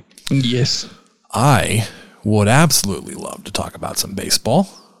 Yes. I would absolutely love to talk about some baseball.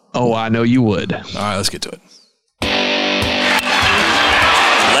 Oh, I know you would. All right, let's get to it.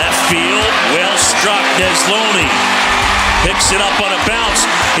 Left field, well struck. Desloney picks it up on a bounce.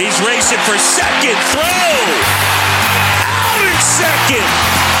 He's racing for second. Throw! Out at second!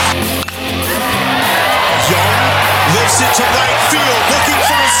 Young lifts it to right field, looking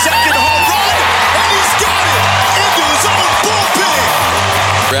for a second home run, and he's got it into his own bullpen.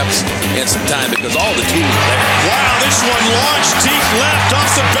 Reps and some time because all the tools are there. Wow, this one launched deep left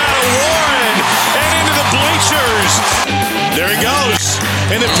off the bat of Warren and into the bleachers. There he goes,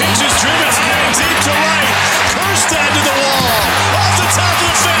 and the pitch is driven deep to right. Kjerstad to the wall, off the top of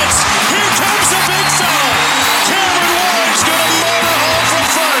the fence. Here comes the big fella. Cameron Warren's going to motor home from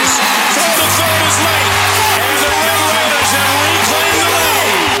first. Throw to third is late, and the Red Raiders have reclaimed the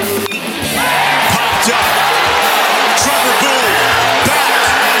lead. Popped up. Trevor Boone back.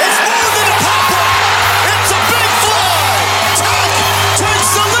 It's more than a pop-up. It's a big fly. Tuck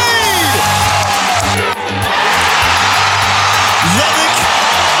takes the lead. Love it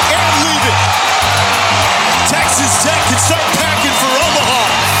and leave it. Texas Tech can start packing for Omaha.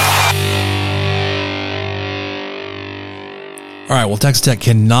 All right, well, Texas Tech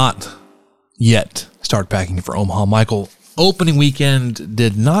cannot yet start packing for Omaha. Michael, opening weekend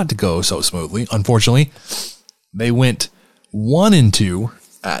did not go so smoothly, unfortunately. They went 1-2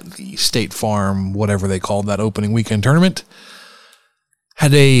 at the State Farm, whatever they called that opening weekend tournament.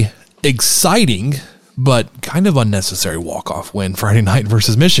 Had a exciting but kind of unnecessary walk-off win Friday night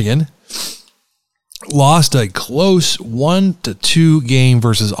versus Michigan. Lost a close 1-2 game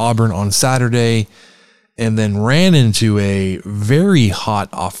versus Auburn on Saturday, and then ran into a very hot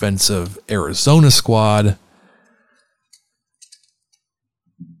offensive Arizona squad.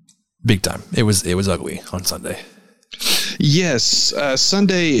 Big time. It was ugly on Sunday. Yes,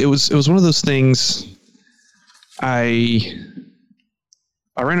 Sunday it was one of those things. I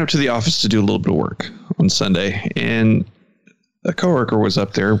ran up to the office to do a little bit of work on Sunday, and a coworker was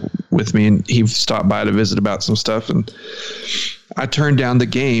up there with me, and he stopped by to visit about some stuff, and I turned down the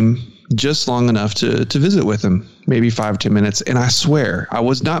game just long enough to visit with him, maybe 5-10 minutes, and I swear I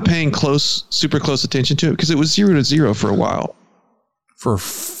was not paying super close attention to it because it was 0-0 for a while. For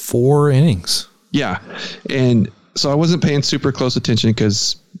 4 innings. Yeah, and so I wasn't paying super close attention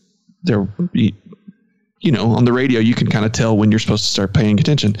because there, on the radio you can kind of tell when you're supposed to start paying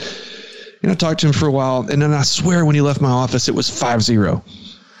attention. And I talked to him for a while, and then I swear when he left my office, it was 5-0.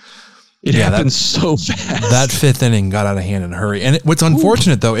 It happened so fast. That 5th inning got out of hand in a hurry. And what's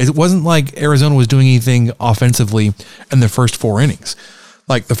unfortunate, though, is it wasn't like Arizona was doing anything offensively in the first 4 innings.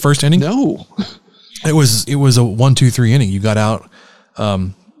 Like the first inning? No. It was a 1-2-3 inning. You got out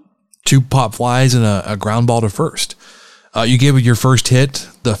 2 pop flies and a ground ball to first. You gave it your first hit,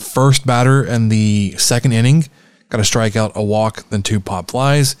 the first batter in the second inning, got a strikeout, a walk, then 2 pop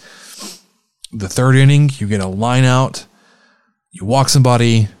flies. The third inning, you get a line out, you walk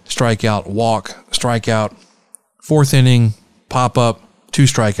somebody, strikeout, walk, strikeout. 4th inning, pop up, 2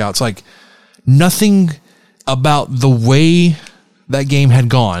 strikeouts. Like nothing about the way that game had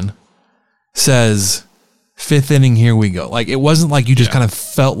gone says 5th inning, here we go. Like it wasn't like you just kind of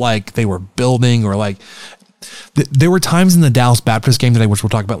felt like they were building or like there were times in the Dallas Baptist game today, which we'll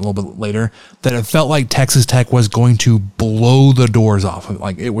talk about a little bit later, that it felt like Texas Tech was going to blow the doors off.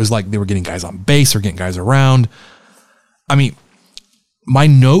 Like it was like they were getting guys on base or getting guys around. I mean, my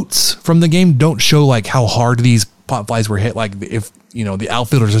notes from the game don't show like how hard these pop flies were hit. Like if, the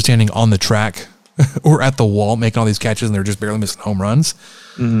outfielders are standing on the track or at the wall making all these catches and they're just barely missing home runs.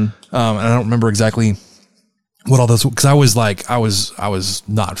 Mm-hmm. And I don't remember exactly what all those, because I was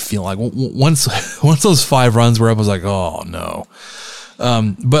not feeling like once those 5 runs were up, I was like, oh no.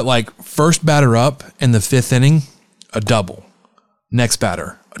 But like first batter up in the 5th inning, a double. Next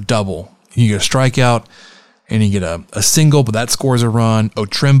batter, a double. You get a strikeout and you get a single, but that scores a run.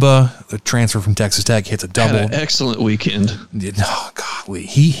 Otremba, the transfer from Texas Tech, hits a double. Had an excellent weekend. Oh, golly.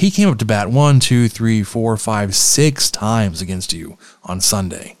 He came up to bat 1, 2, 3, 4, 5, 6 times against you on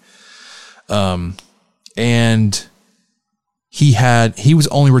Sunday. And he was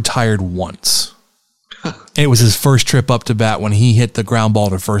only retired once. It was his first trip up to bat when he hit the ground ball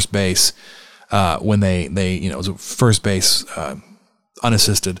to first base, when they it was first base,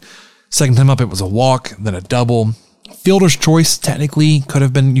 unassisted. Second time up, it was a walk, then a double. Fielder's choice technically could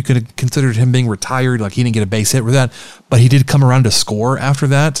have been, you could have considered him being retired. Like he didn't get a base hit with that, but he did come around to score after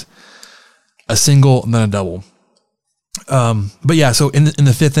that. A single and then a double. But yeah, so in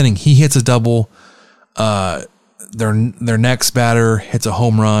the fifth inning, he hits a double. Their next batter hits a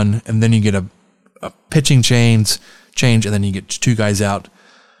home run, and then you get a pitching change, and then you get 2 guys out.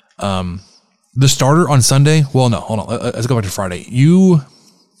 The starter on Sunday. Well, no, hold on. Let's go back to Friday. You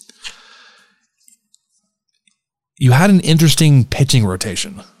had an interesting pitching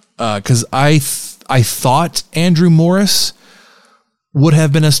rotation because I thought Andrew Morris would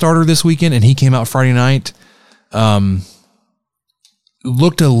have been a starter this weekend, and he came out Friday night.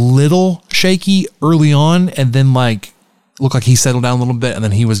 Looked a little shaky early on, and then looked like he settled down a little bit, and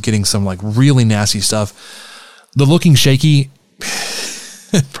then he was getting some really nasty stuff. The looking shaky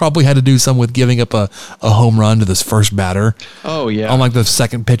probably had to do some with giving up a home run to this first batter. Oh yeah, on the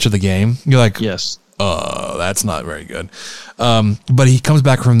second pitch of the game. You're like, yes, that's not very good. But he comes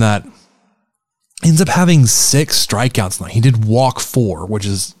back from that, ends up having 6 strikeouts. He did walk 4, which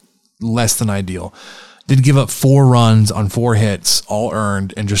is less than ideal. Did give up 4 runs on 4 hits, all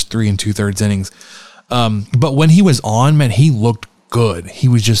earned, in just 3 2/3 innings. But when he was on, man, he looked good. He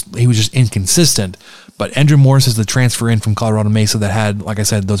was just inconsistent. But Andrew Morris is the transfer in from Colorado Mesa that had, like I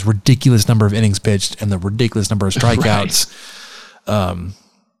said, those ridiculous number of innings pitched and the ridiculous number of strikeouts. Right.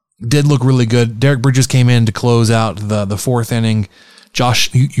 Did look really good. Derek Bridges came in to close out the 4th inning. Josh,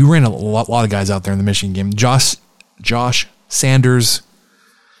 you ran a lot of guys out there in the Michigan game. Josh Sanders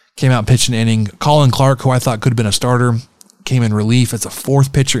came out and pitched an inning. Colin Clark, who I thought could have been a starter, came in relief as a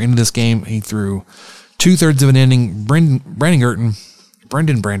 4th pitcher into this game. He threw 2/3 of an inning. Brandon,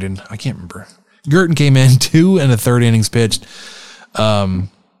 I can't remember. Gurton came in 2 1/3 innings pitched.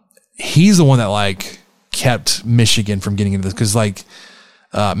 He's the one that kept Michigan from getting into this because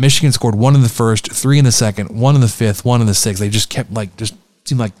Michigan scored 1 in the first, 3 in the second, 1 in the fifth, 1 in the sixth. They just kept just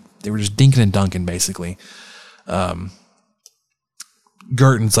seemed like they were just dinking and dunking basically.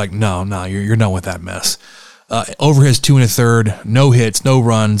 Gurton's no, you're done with that mess. Over his 2 1/3, no hits, no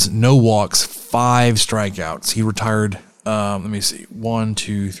runs, no walks, 5 strikeouts. He retired. Let me see, 1,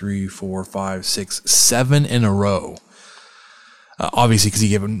 2, 3, 4, 5, 6, 7 in a row. Obviously, because he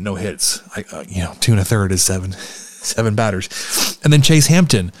gave him no hits. 2 1/3 is 7 batters. And then Chase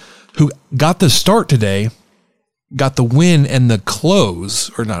Hampton, who got the start today, got the win and the close,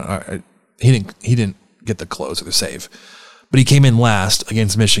 or not. He didn't get the close or the save. But he came in last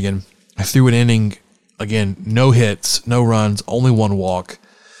against Michigan. I threw an inning, again, no hits, no runs, only 1 walk.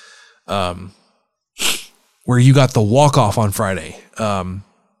 Where you got the walk-off on Friday.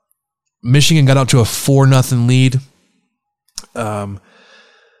 Michigan got out to a 4-0 lead. Then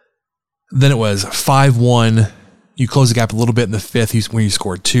it was 5-1. You closed the gap a little bit in the 5th when you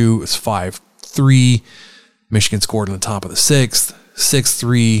scored 2. It was 5-3. Michigan scored in the top of the 6th.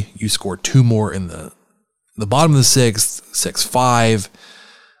 6-3. You scored 2 more in the bottom of the 6th, 6-5,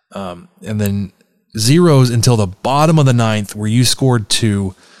 and then zeros until the bottom of the 9th, where you scored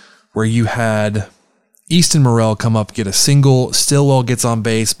 2, where you had Easton Morrell come up, get a single. Stillwell gets on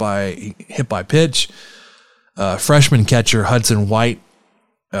base hit by pitch. Freshman catcher Hudson White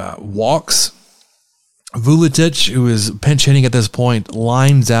walks. Vuletic, who is pinch hitting at this point,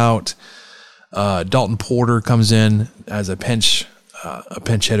 lines out. Dalton Porter comes in as a pinch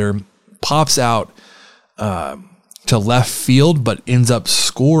hitter, pops out to left field, but ends up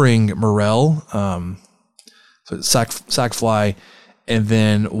scoring Morrell. So sac fly. And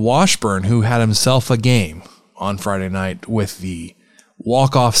then Washburn, who had himself a game on Friday night with the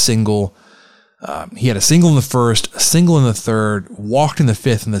walk-off single. He had a single in the first, a single in the third, walked in the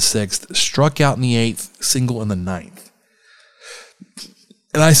 5th and the 6th, struck out in the 8th, single in the 9th.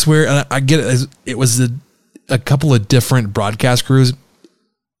 And I swear, and I get it, it was a couple of different broadcast crews.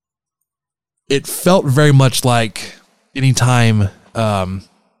 It felt very much like anytime,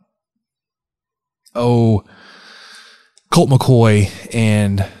 Colt McCoy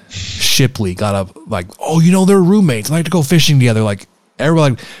and Shipley got up they're roommates. I like to go fishing together.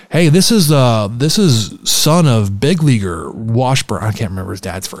 Everybody hey, this is son of big leaguer Washburn. I can't remember his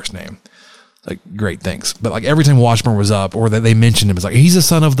dad's first name. Great, thanks. But every time Washburn was up or that they mentioned him, it's he's the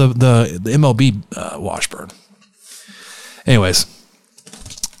son of the MLB Washburn. Anyways,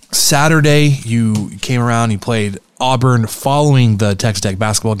 Saturday you came around, you played Auburn following the Texas Tech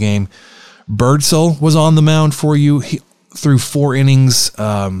basketball game. Birdsell was on the mound for you. He threw 4 innings,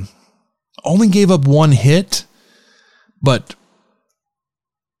 only gave up 1 hit, but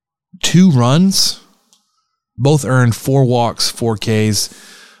 2 runs, both earned 4 walks, 4 Ks.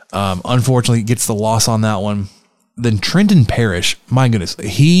 Unfortunately, gets the loss on that one. then Trenton Parrish, my goodness,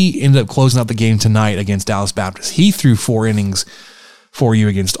 he ended up closing out the game tonight against Dallas Baptist. He threw 4 innings for you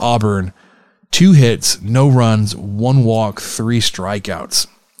against Auburn. 2 hits, no runs, 1 walk, 3 strikeouts.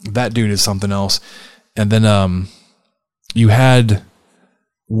 That dude is something else. And then you had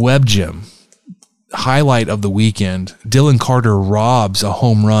Web Gym. Highlight of the weekend, Dylan Carter robs a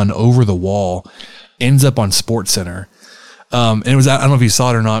home run over the wall, ends up on SportsCenter. And it was, I don't know if you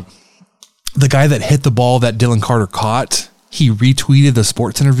saw it or not, the guy that hit the ball that Dylan Carter caught, he retweeted the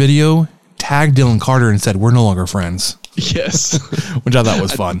SportsCenter video, tagged Dylan Carter and said, "We're no longer friends." Yes. Which I thought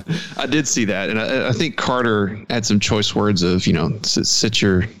was fun. I did see that. And I think Carter had some choice words of,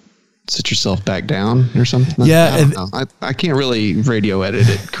 sit yourself back down or something. Yeah. I can't really radio edit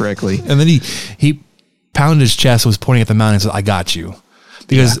it correctly. And then he pounded his chest, was pointing at the mountain and said, "I got you."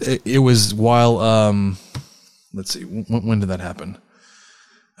 Because it was while, let's see, when did that happen?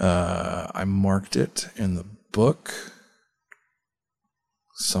 I marked it in the book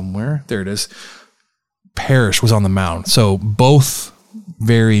somewhere. There it is. Parrish was on the mound. So both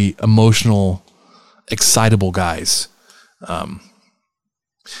very emotional, excitable guys.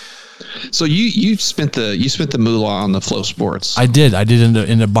 So you spent the moolah on the Flow Sports. I did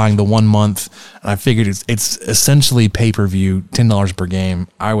end up buying the 1 month, and I figured it's essentially pay-per-view, $10 per game.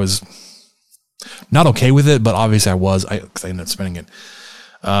 I was not okay with it, but obviously I was, because I ended up spending it.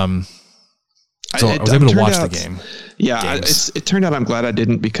 So I was able to watch the game. Yeah, it turned out I'm glad I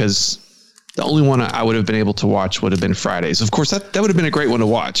didn't, because the only one I would have been able to watch would have been Fridays. Of course, that would have been a great one to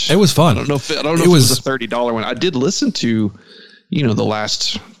watch. It was fun. I don't know if it was a $30 one. I did listen to, the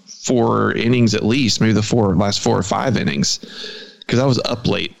last 4 innings at least, maybe the last 4 or 5 innings, because I was up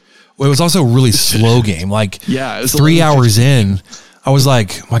late. Well, it was also a really slow game. Like, yeah, it was 3 hours in, I was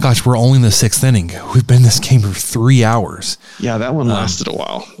like, my gosh, we're only in the 6th inning. We've been in this game for 3 hours. Yeah, that one lasted a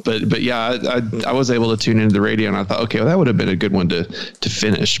while. But yeah, I was able to tune into the radio, and I thought, okay, well, that would have been a good one to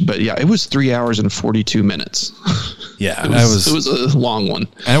finish. But yeah, it was 3 hours and 42 minutes. Yeah, it was a long one.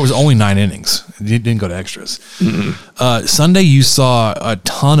 And it was only 9 innings. It didn't go to extras. Sunday, you saw a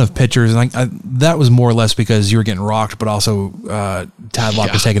ton of pitchers, and that was more or less because you were getting rocked, but also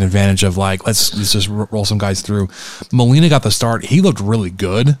Tadlock was taking advantage of, like, let's just roll some guys through. Molina got the start. He looked really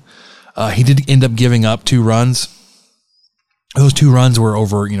good. He did end up giving up 2 runs. Those 2 runs were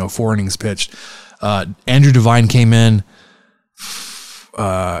over, 4 innings pitched. Andrew Devine came in.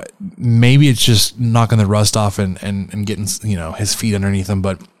 Maybe it's just knocking the rust off and getting, his feet underneath him,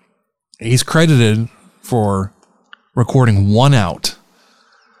 but he's credited for recording 1 out.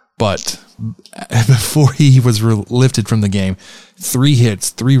 But before he was lifted from the game, 3 hits,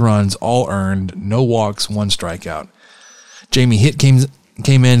 3 runs, all earned, no walks, 1 strikeout. Jamie Hitt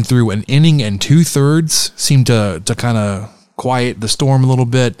came in through an inning and 2/3, seemed to kind of quiet the storm a little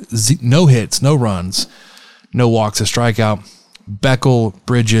bit. No hits, no runs, no walks, a strikeout. Beckel,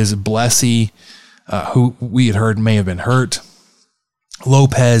 Bridges, Blessy, who we had heard may have been hurt.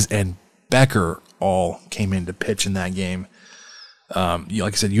 Lopez and Becker all came in to pitch in that game. Like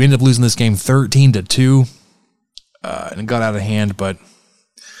I said, you ended up losing this game 13-2, and it got out of hand. But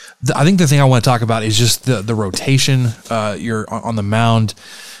I think the thing I want to talk about is just the rotation. You're on the mound.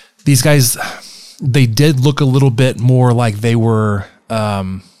 These guys, they did look a little bit more like they were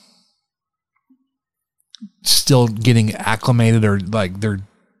still getting acclimated, or like they're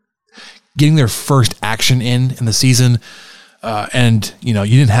getting their first action in the season. And, you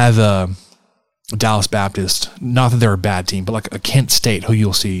didn't have Dallas Baptist, not that they're a bad team, but like a Kent State, who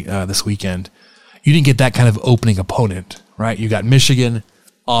you'll see this weekend. You didn't get that kind of opening opponent, right? You got Michigan,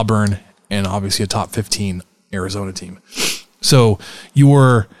 Auburn, and obviously a top 15 Arizona team. So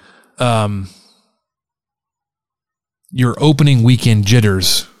your opening weekend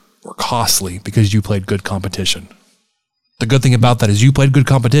jitters were costly because you played good competition. The good thing about that is you played good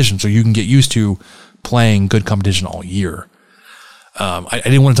competition, so you can get used to playing good competition all year. I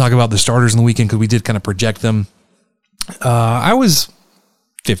didn't want to talk about the starters in the weekend because we did kind of project them. I was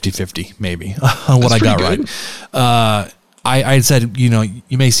 50-50 maybe on what I got good. Right. I had said, you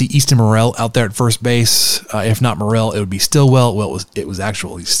may see Easton Morrell out there at first base. If not Morrell, it would be Stillwell. Well, it was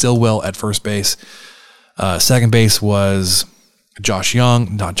actually Stillwell at first base. Second base was Jace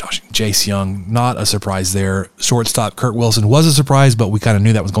Young. Not a surprise there. Shortstop Kurt Wilson was a surprise, but we kind of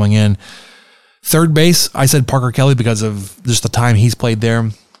knew that was going in. Third base, I said Parker Kelly because of just the time he's played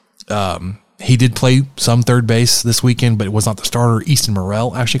there. He did play some third base this weekend, but it was not the starter. Easton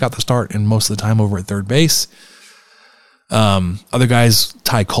Morrell actually got the start and most of the time over at third base. Other guys,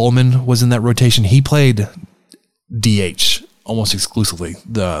 Ty Coleman was in that rotation. He played DH almost exclusively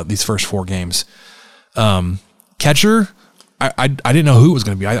these first 4 games. Catcher, I didn't know who it was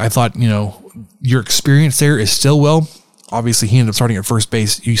going to be. I thought, your experience there is Stillwell. Obviously, he ended up starting at first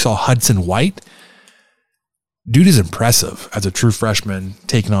base. You saw Hudson White. Dude is impressive as a true freshman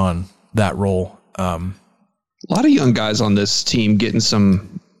taking on that role. A lot of young guys on this team getting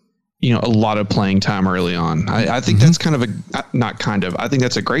some, a lot of playing time early on. I think that's I think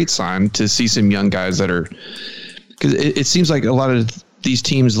that's a great sign to see some young guys that are, because it seems like a lot of these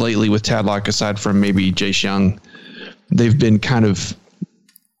teams lately with Tadlock, aside from maybe Jace Young, they've been kind of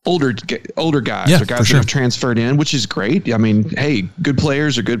older guys or guys that have transferred in, which is great. I mean, hey, good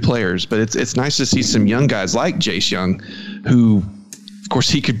players are good players, but it's nice to see some young guys like Jace Young, who, of course,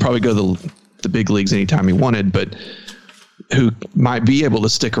 he could probably go to the big leagues anytime he wanted, but who might be able to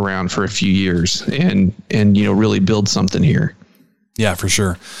stick around for a few years and really build something here. Yeah, for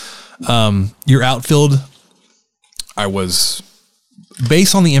sure. Your outfield, I was,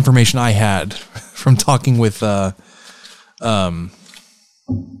 based on the information I had from talking with, why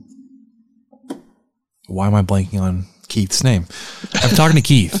am I blanking on Keith's name? I'm talking to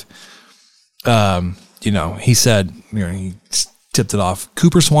Keith. He said, he tipped it off.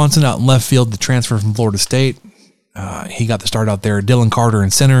 Cooper Swanson out in left field, the transfer from Florida State. He got the start out there. Dylan Carter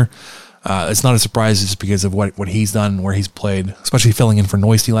in center. It's not a surprise just because of what he's done, where he's played, especially filling in for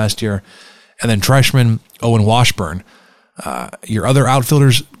Noisty last year. And then Treshman, Owen Washburn. Your other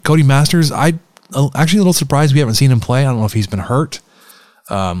outfielders, Cody Masters, actually a little surprised we haven't seen him play. I don't know if he's been hurt.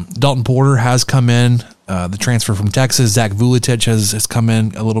 Dalton Porter has come in. The transfer from Texas, Zach Vuletic has come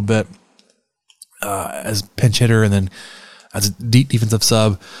in a little bit as pinch hitter and then as a deep defensive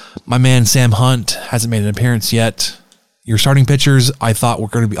sub. My man Sam Hunt hasn't made an appearance yet. Your starting pitchers, I thought were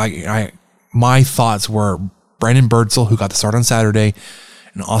going to be. My thoughts were Brandon Birdsell, who got the start on Saturday,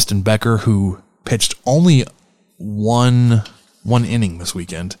 and Austin Becker, who pitched only one inning this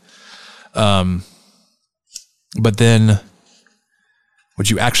weekend. But then what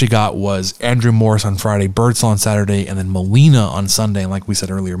you actually got was Andrew Morris on Friday, Birdsell on Saturday, and then Molina on Sunday. And like we said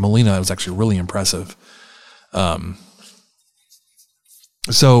earlier, Molina was actually really impressive.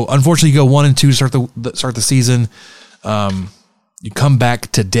 So unfortunately, you go 1-2 to start the season. You come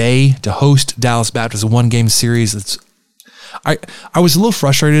back today to host Dallas Baptist, a 1-game series. I was a little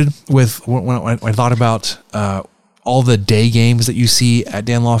frustrated with when I thought about all the day games that you see at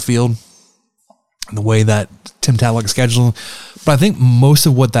Dan Law Field and the way that Tim Tadlock scheduled. But I think most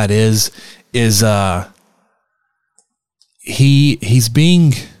of what that is he's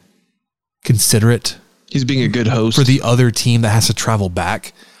being considerate. He's being a good host for the other team that has to travel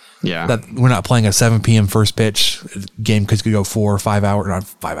back. Yeah. That we're not playing a 7 p.m. first pitch game because it could go 4 or 5 hours, not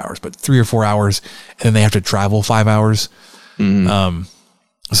 5 hours, but 3 or 4 hours, and then they have to travel 5 hours. Mm-hmm.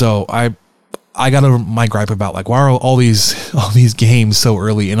 So I got over my gripe about why are all these games so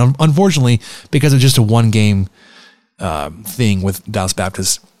early? And unfortunately, because of just a 1-game thing with Dallas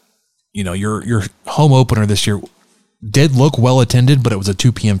Baptist, your home opener this year did look well attended, but it was a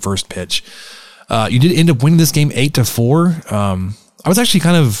 2 p.m. first pitch. You did end up winning this game 8-4. I was actually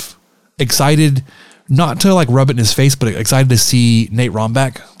kind of excited, not to rub it in his face, but excited to see Nate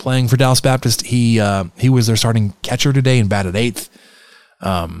Rombach playing for Dallas Baptist. He was their starting catcher today and batted 8th.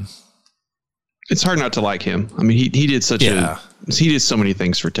 It's hard not to like him. I mean, he did he did so many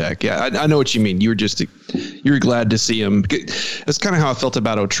things for Tech. Yeah, I know what you mean. You were glad to see him. That's kind of how I felt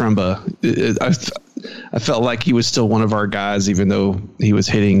about Otremba. I felt like he was still one of our guys, even though he was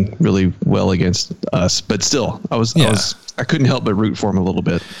hitting really well against us. But still, I couldn't help but root for him a little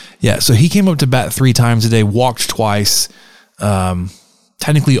bit. Yeah, so he came up to bat 3 times today, walked twice,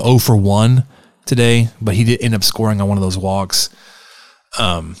 technically 0 for 1 today, but he did end up scoring on one of those walks.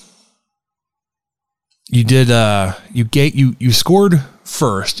 You did. You scored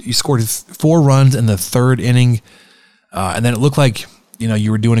first. You scored 4 runs in the 3rd inning, and then it looked like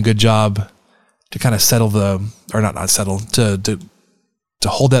you were doing a good job to kind of settle to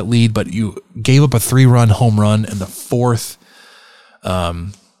hold that lead. But you gave up a 3-run home run in the 4th.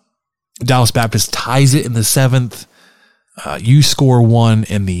 Dallas Baptist ties it in the 7th. You score 1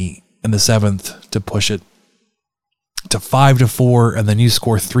 in the 7th to push it to 5-4, and then you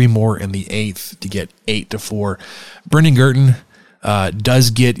score 3 more in the 8th to get 8-4. Brendan Girton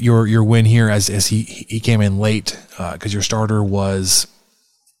does get your win here as he came in late because your starter was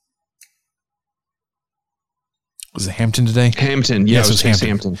it Hampton today? Hampton, yes, it was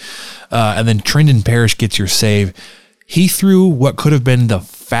Hampton. And then Trendon Parrish gets your save. He threw what could have been the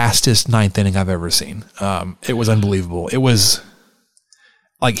fastest 9th inning I've ever seen. It was unbelievable. It was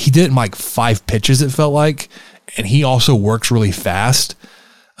he did it in 5 pitches, it felt like. And he also works really fast.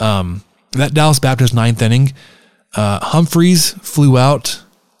 That Dallas Baptist 9th inning, Humphreys flew out.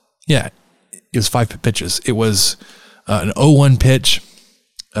 Yeah, it was 5 pitches. It was an 0-1 pitch,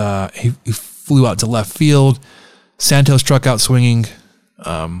 He flew out to left field. Santos struck out swinging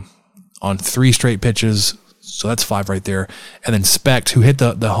on 3 straight pitches. So that's 5 right there. And then Specht, who hit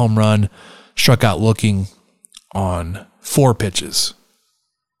the home run, struck out looking on 4 pitches.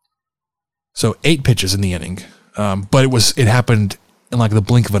 So 8 pitches in the inning. But it happened in like the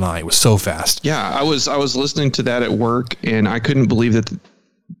blink of an eye. It was so fast. Yeah, I was listening to that at work, and I couldn't believe that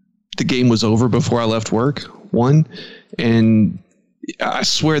the game was over before I left work. And I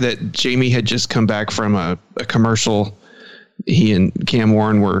swear that Jamie had just come back from a commercial. He and Cam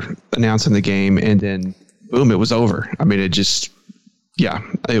Warren were announcing the game, and then boom, it was over. I mean, it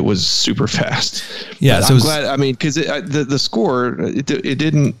was super fast. Yeah, but I'm glad. I mean, because the score, it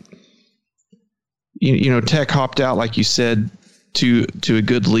didn't. Tech hopped out, like you said, to a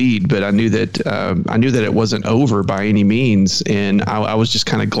good lead, but I knew that it wasn't over by any means, and I was just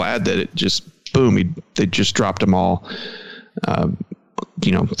kind of glad that it just boom, they just dropped them all.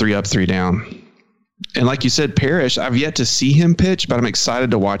 3 up, 3 down. And like you said, Parrish, I've yet to see him pitch, but I'm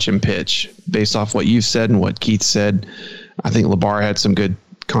excited to watch him pitch based off what you've said and what Keith said. I think LeBar had some good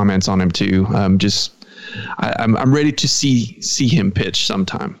comments on him too. I'm ready to see him pitch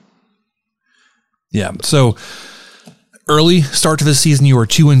sometime. Yeah. So early start to the season, you were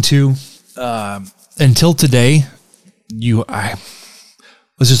 2-2. Until today,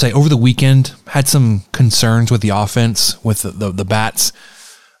 let's just say over the weekend, had some concerns with the offense, with the bats.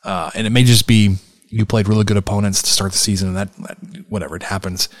 And it may just be you played really good opponents to start the season, and that whatever, it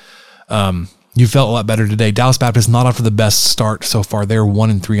happens. You felt a lot better today. Dallas Baptist not off to the best start so far. They're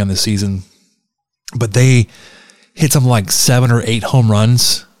 1-3 on the season, but they hit something like 7 or 8 home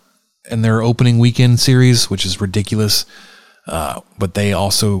runs in their opening weekend series, which is ridiculous. But they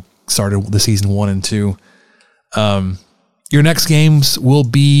also started the season 1-2. Your next games will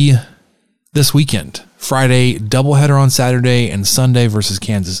be this weekend. Friday, doubleheader on Saturday, and Sunday versus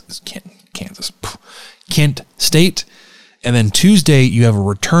Kent State. And then Tuesday, you have a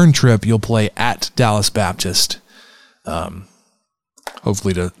return trip. You'll play at Dallas Baptist,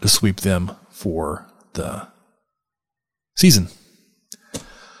 hopefully to sweep them for the season.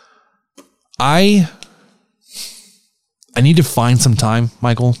 I need to find some time,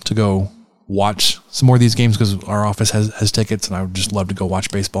 Michael, to go watch some more of these games because our office has tickets, and I would just love to go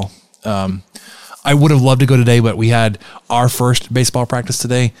watch baseball. I would have loved to go today, but we had our first baseball practice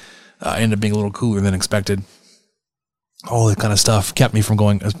today. Ended up being a little cooler than expected. All that kind of stuff kept me from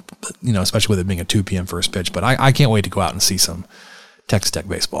going, especially with it being a 2 p.m. first pitch. But I can't wait to go out and see some Texas Tech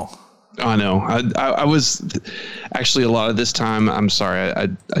baseball. I know. I was actually a lot of this time. I'm sorry. I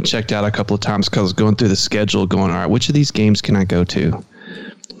checked out a couple of times because I was going through the schedule going, all right, which of these games can I go to?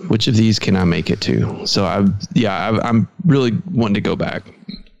 Which of these can I make it to? So I'm really wanting to go back.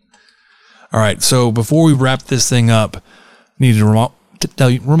 All right. So before we wrap this thing up, I need to tell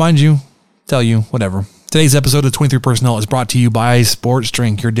you, whatever. Today's episode of 23 Personnel is brought to you by Sports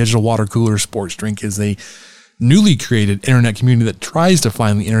Drink, your digital water cooler. Sports Drink is a newly created internet community that tries to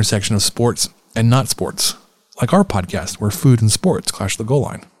find the intersection of sports and not sports, like our podcast, where food and sports clash the goal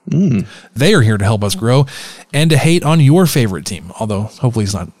line. They are here to help us grow and to hate on your favorite team, although hopefully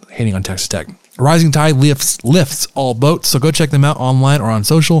he's not hating on Texas Tech. Rising Tide lifts all boats, so go check them out online or on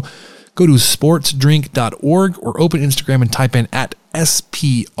social. Go to sportsdrink.org or open Instagram and type in at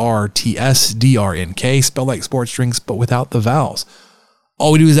SPRTSDRNK, spelled like sports drinks, but without the vowels.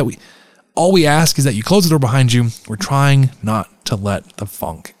 All we ask is that you close the door behind you. We're trying not to let the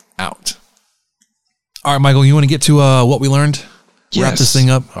funk out. All right, Michael, you want to get to what we learned? Yes. Wrap this thing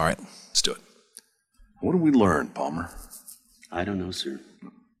up? All right, let's do it. What did we learn, Palmer? I don't know, sir.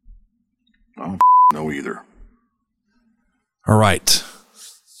 I don't know either. All right.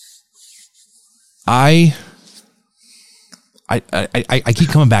 I keep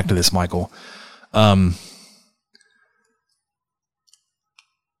coming back to this, Michael. Not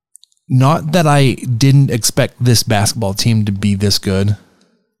that I didn't expect this basketball team to be this good.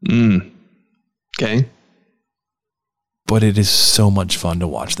 Okay. But it is so much fun to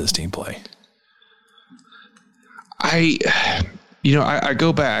watch this team play. I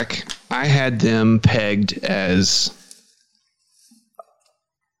go back. I had them pegged as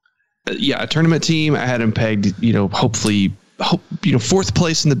a tournament team. I had them pegged, hopefully, fourth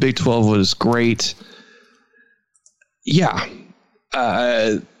place in the Big 12 was great. Yeah.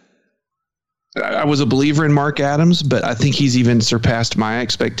 I was a believer in Mark Adams, but I think he's even surpassed my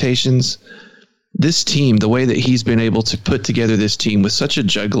expectations. This team, the way that he's been able to put together this team with such a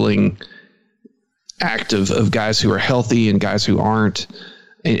juggling act of guys who are healthy and guys who aren't,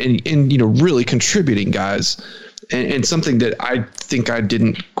 and really contributing guys, and something that I think I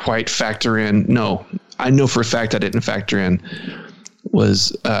didn't quite factor in. No, I know for a fact I didn't factor in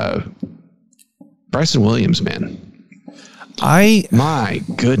was Bryson Williams, man. My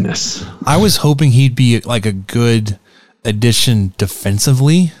goodness. I was hoping he'd be like a good addition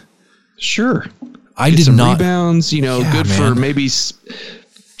defensively. Sure. I Get did some not rebounds, good man. for maybe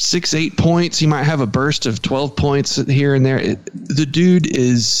 6-8 points. He might have a burst of 12 points here and there. The dude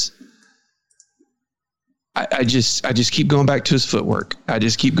is. I just keep going back to his footwork. I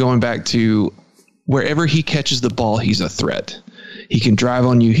just keep going back to wherever he catches the ball, he's a threat. He can drive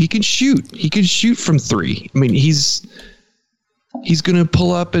on you. He can shoot. He can shoot from three. I mean, he's going to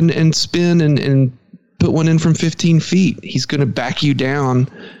pull up and spin and put one in from 15 feet. He's going to back you down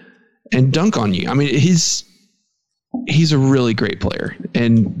and dunk on you. I mean, he's a really great player.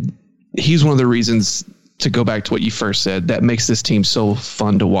 And he's one of the reasons, to go back to what you first said, that makes this team so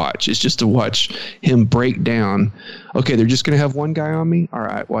fun to watch. It's just to watch him break down. Okay, they're just going to have one guy on me. All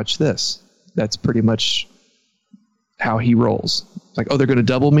right, watch this. That's pretty much how he rolls. Like, oh, they're going to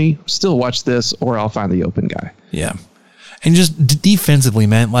double me. Still watch this, or I'll find the open guy. Yeah. And just defensively,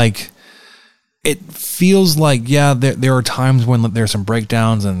 man, like, it feels like, there are times when there's some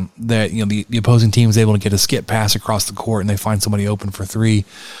breakdowns and that, the opposing team is able to get a skip pass across the court and they find somebody open for three,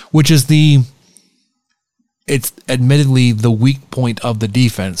 which is it's admittedly the weak point of the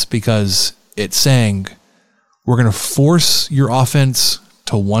defense, because it's saying we're going to force your offense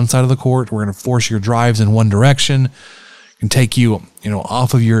to one side of the court. We're going to force your drives in one direction and take you,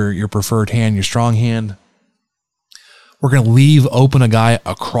 off of your preferred hand, your strong hand. We're going to leave open a guy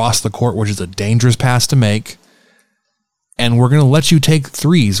across the court, which is a dangerous pass to make. And we're going to let you take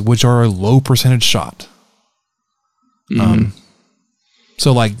threes, which are a low percentage shot. Mm-hmm.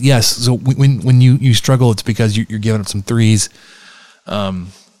 So yes. So when you struggle, it's because you're giving up some threes. And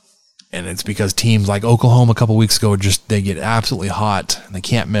it's because teams like Oklahoma a couple weeks ago, they get absolutely hot and they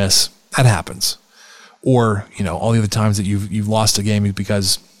can't miss. That happens. Or, all the other times that you've lost a game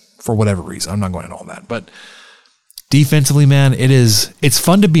because for whatever reason. I'm not going into all that, but defensively, man, it's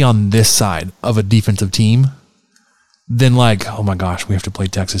fun to be on this side of a defensive team than oh my gosh, we have to play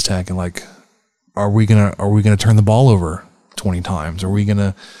Texas Tech and are we gonna turn the ball over 20 times? Are we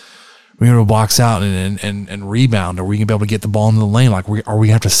gonna box out and rebound? Are we gonna be able to get the ball into the lane? Are we gonna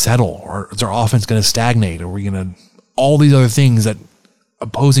have to settle? Or is our offense gonna stagnate? Are we gonna all these other things that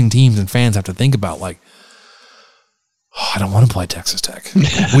opposing teams and fans have to think about? I don't want to play Texas Tech.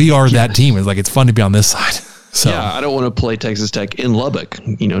 We are that team. It's fun to be on this side. So yeah, I don't want to play Texas Tech in Lubbock,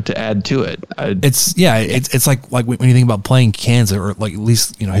 to add to it. It's like when you think about playing Kansas, or at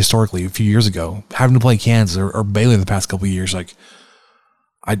least, historically a few years ago, having to play Kansas or Baylor the past couple of years, I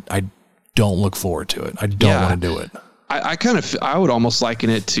don't look forward to it. I don't want to do it. I would almost liken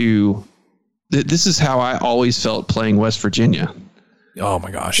it to, this is how I always felt playing West Virginia. Oh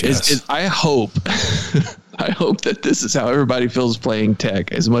my gosh. Yes. I hope that this is how everybody feels playing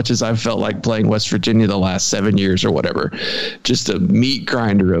Tech, as much as I've felt like playing West Virginia the last 7 years or whatever. Just a meat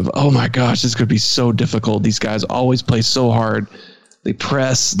grinder of, oh my gosh, this could be so difficult. These guys always play so hard. They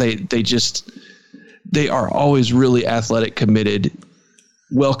press. They are always really athletic, committed,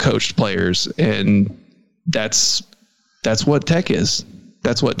 well-coached players. And that's what Tech is.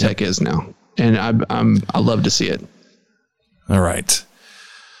 That's what Tech is now. And I love to see it. All right.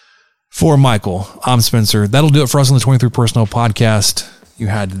 For Michael, I'm Spencer. That'll do it for us on the 23 Personnel Podcast. You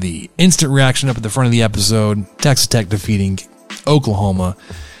had the instant reaction up at the front of the episode. Texas Tech defeating Oklahoma,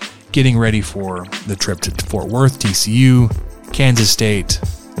 getting ready for the trip to Fort Worth, TCU, Kansas State,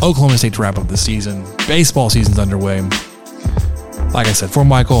 Oklahoma State to wrap up the season. Baseball season's underway. Like I said, for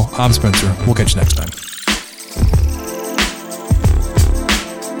Michael, I'm Spencer. We'll catch you next time.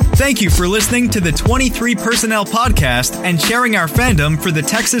 Thank you for listening to the 23 Personnel Podcast and sharing our fandom for the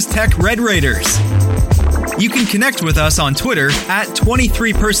Texas Tech Red Raiders. You can connect with us on Twitter at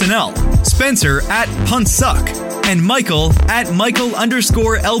 23personnel, Spencer at Puntsuck, and Michael at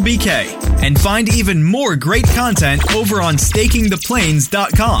Michael_LBK. And find even more great content over on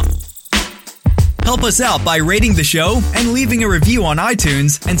StakingThePlains.com. Help us out by rating the show and leaving a review on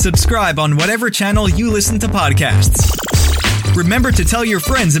iTunes, and subscribe on whatever channel you listen to podcasts. Remember to tell your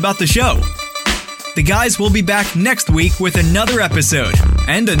friends about the show. The guys will be back next week with another episode.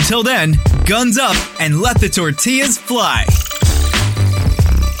 And until then, guns up and let the tortillas fly.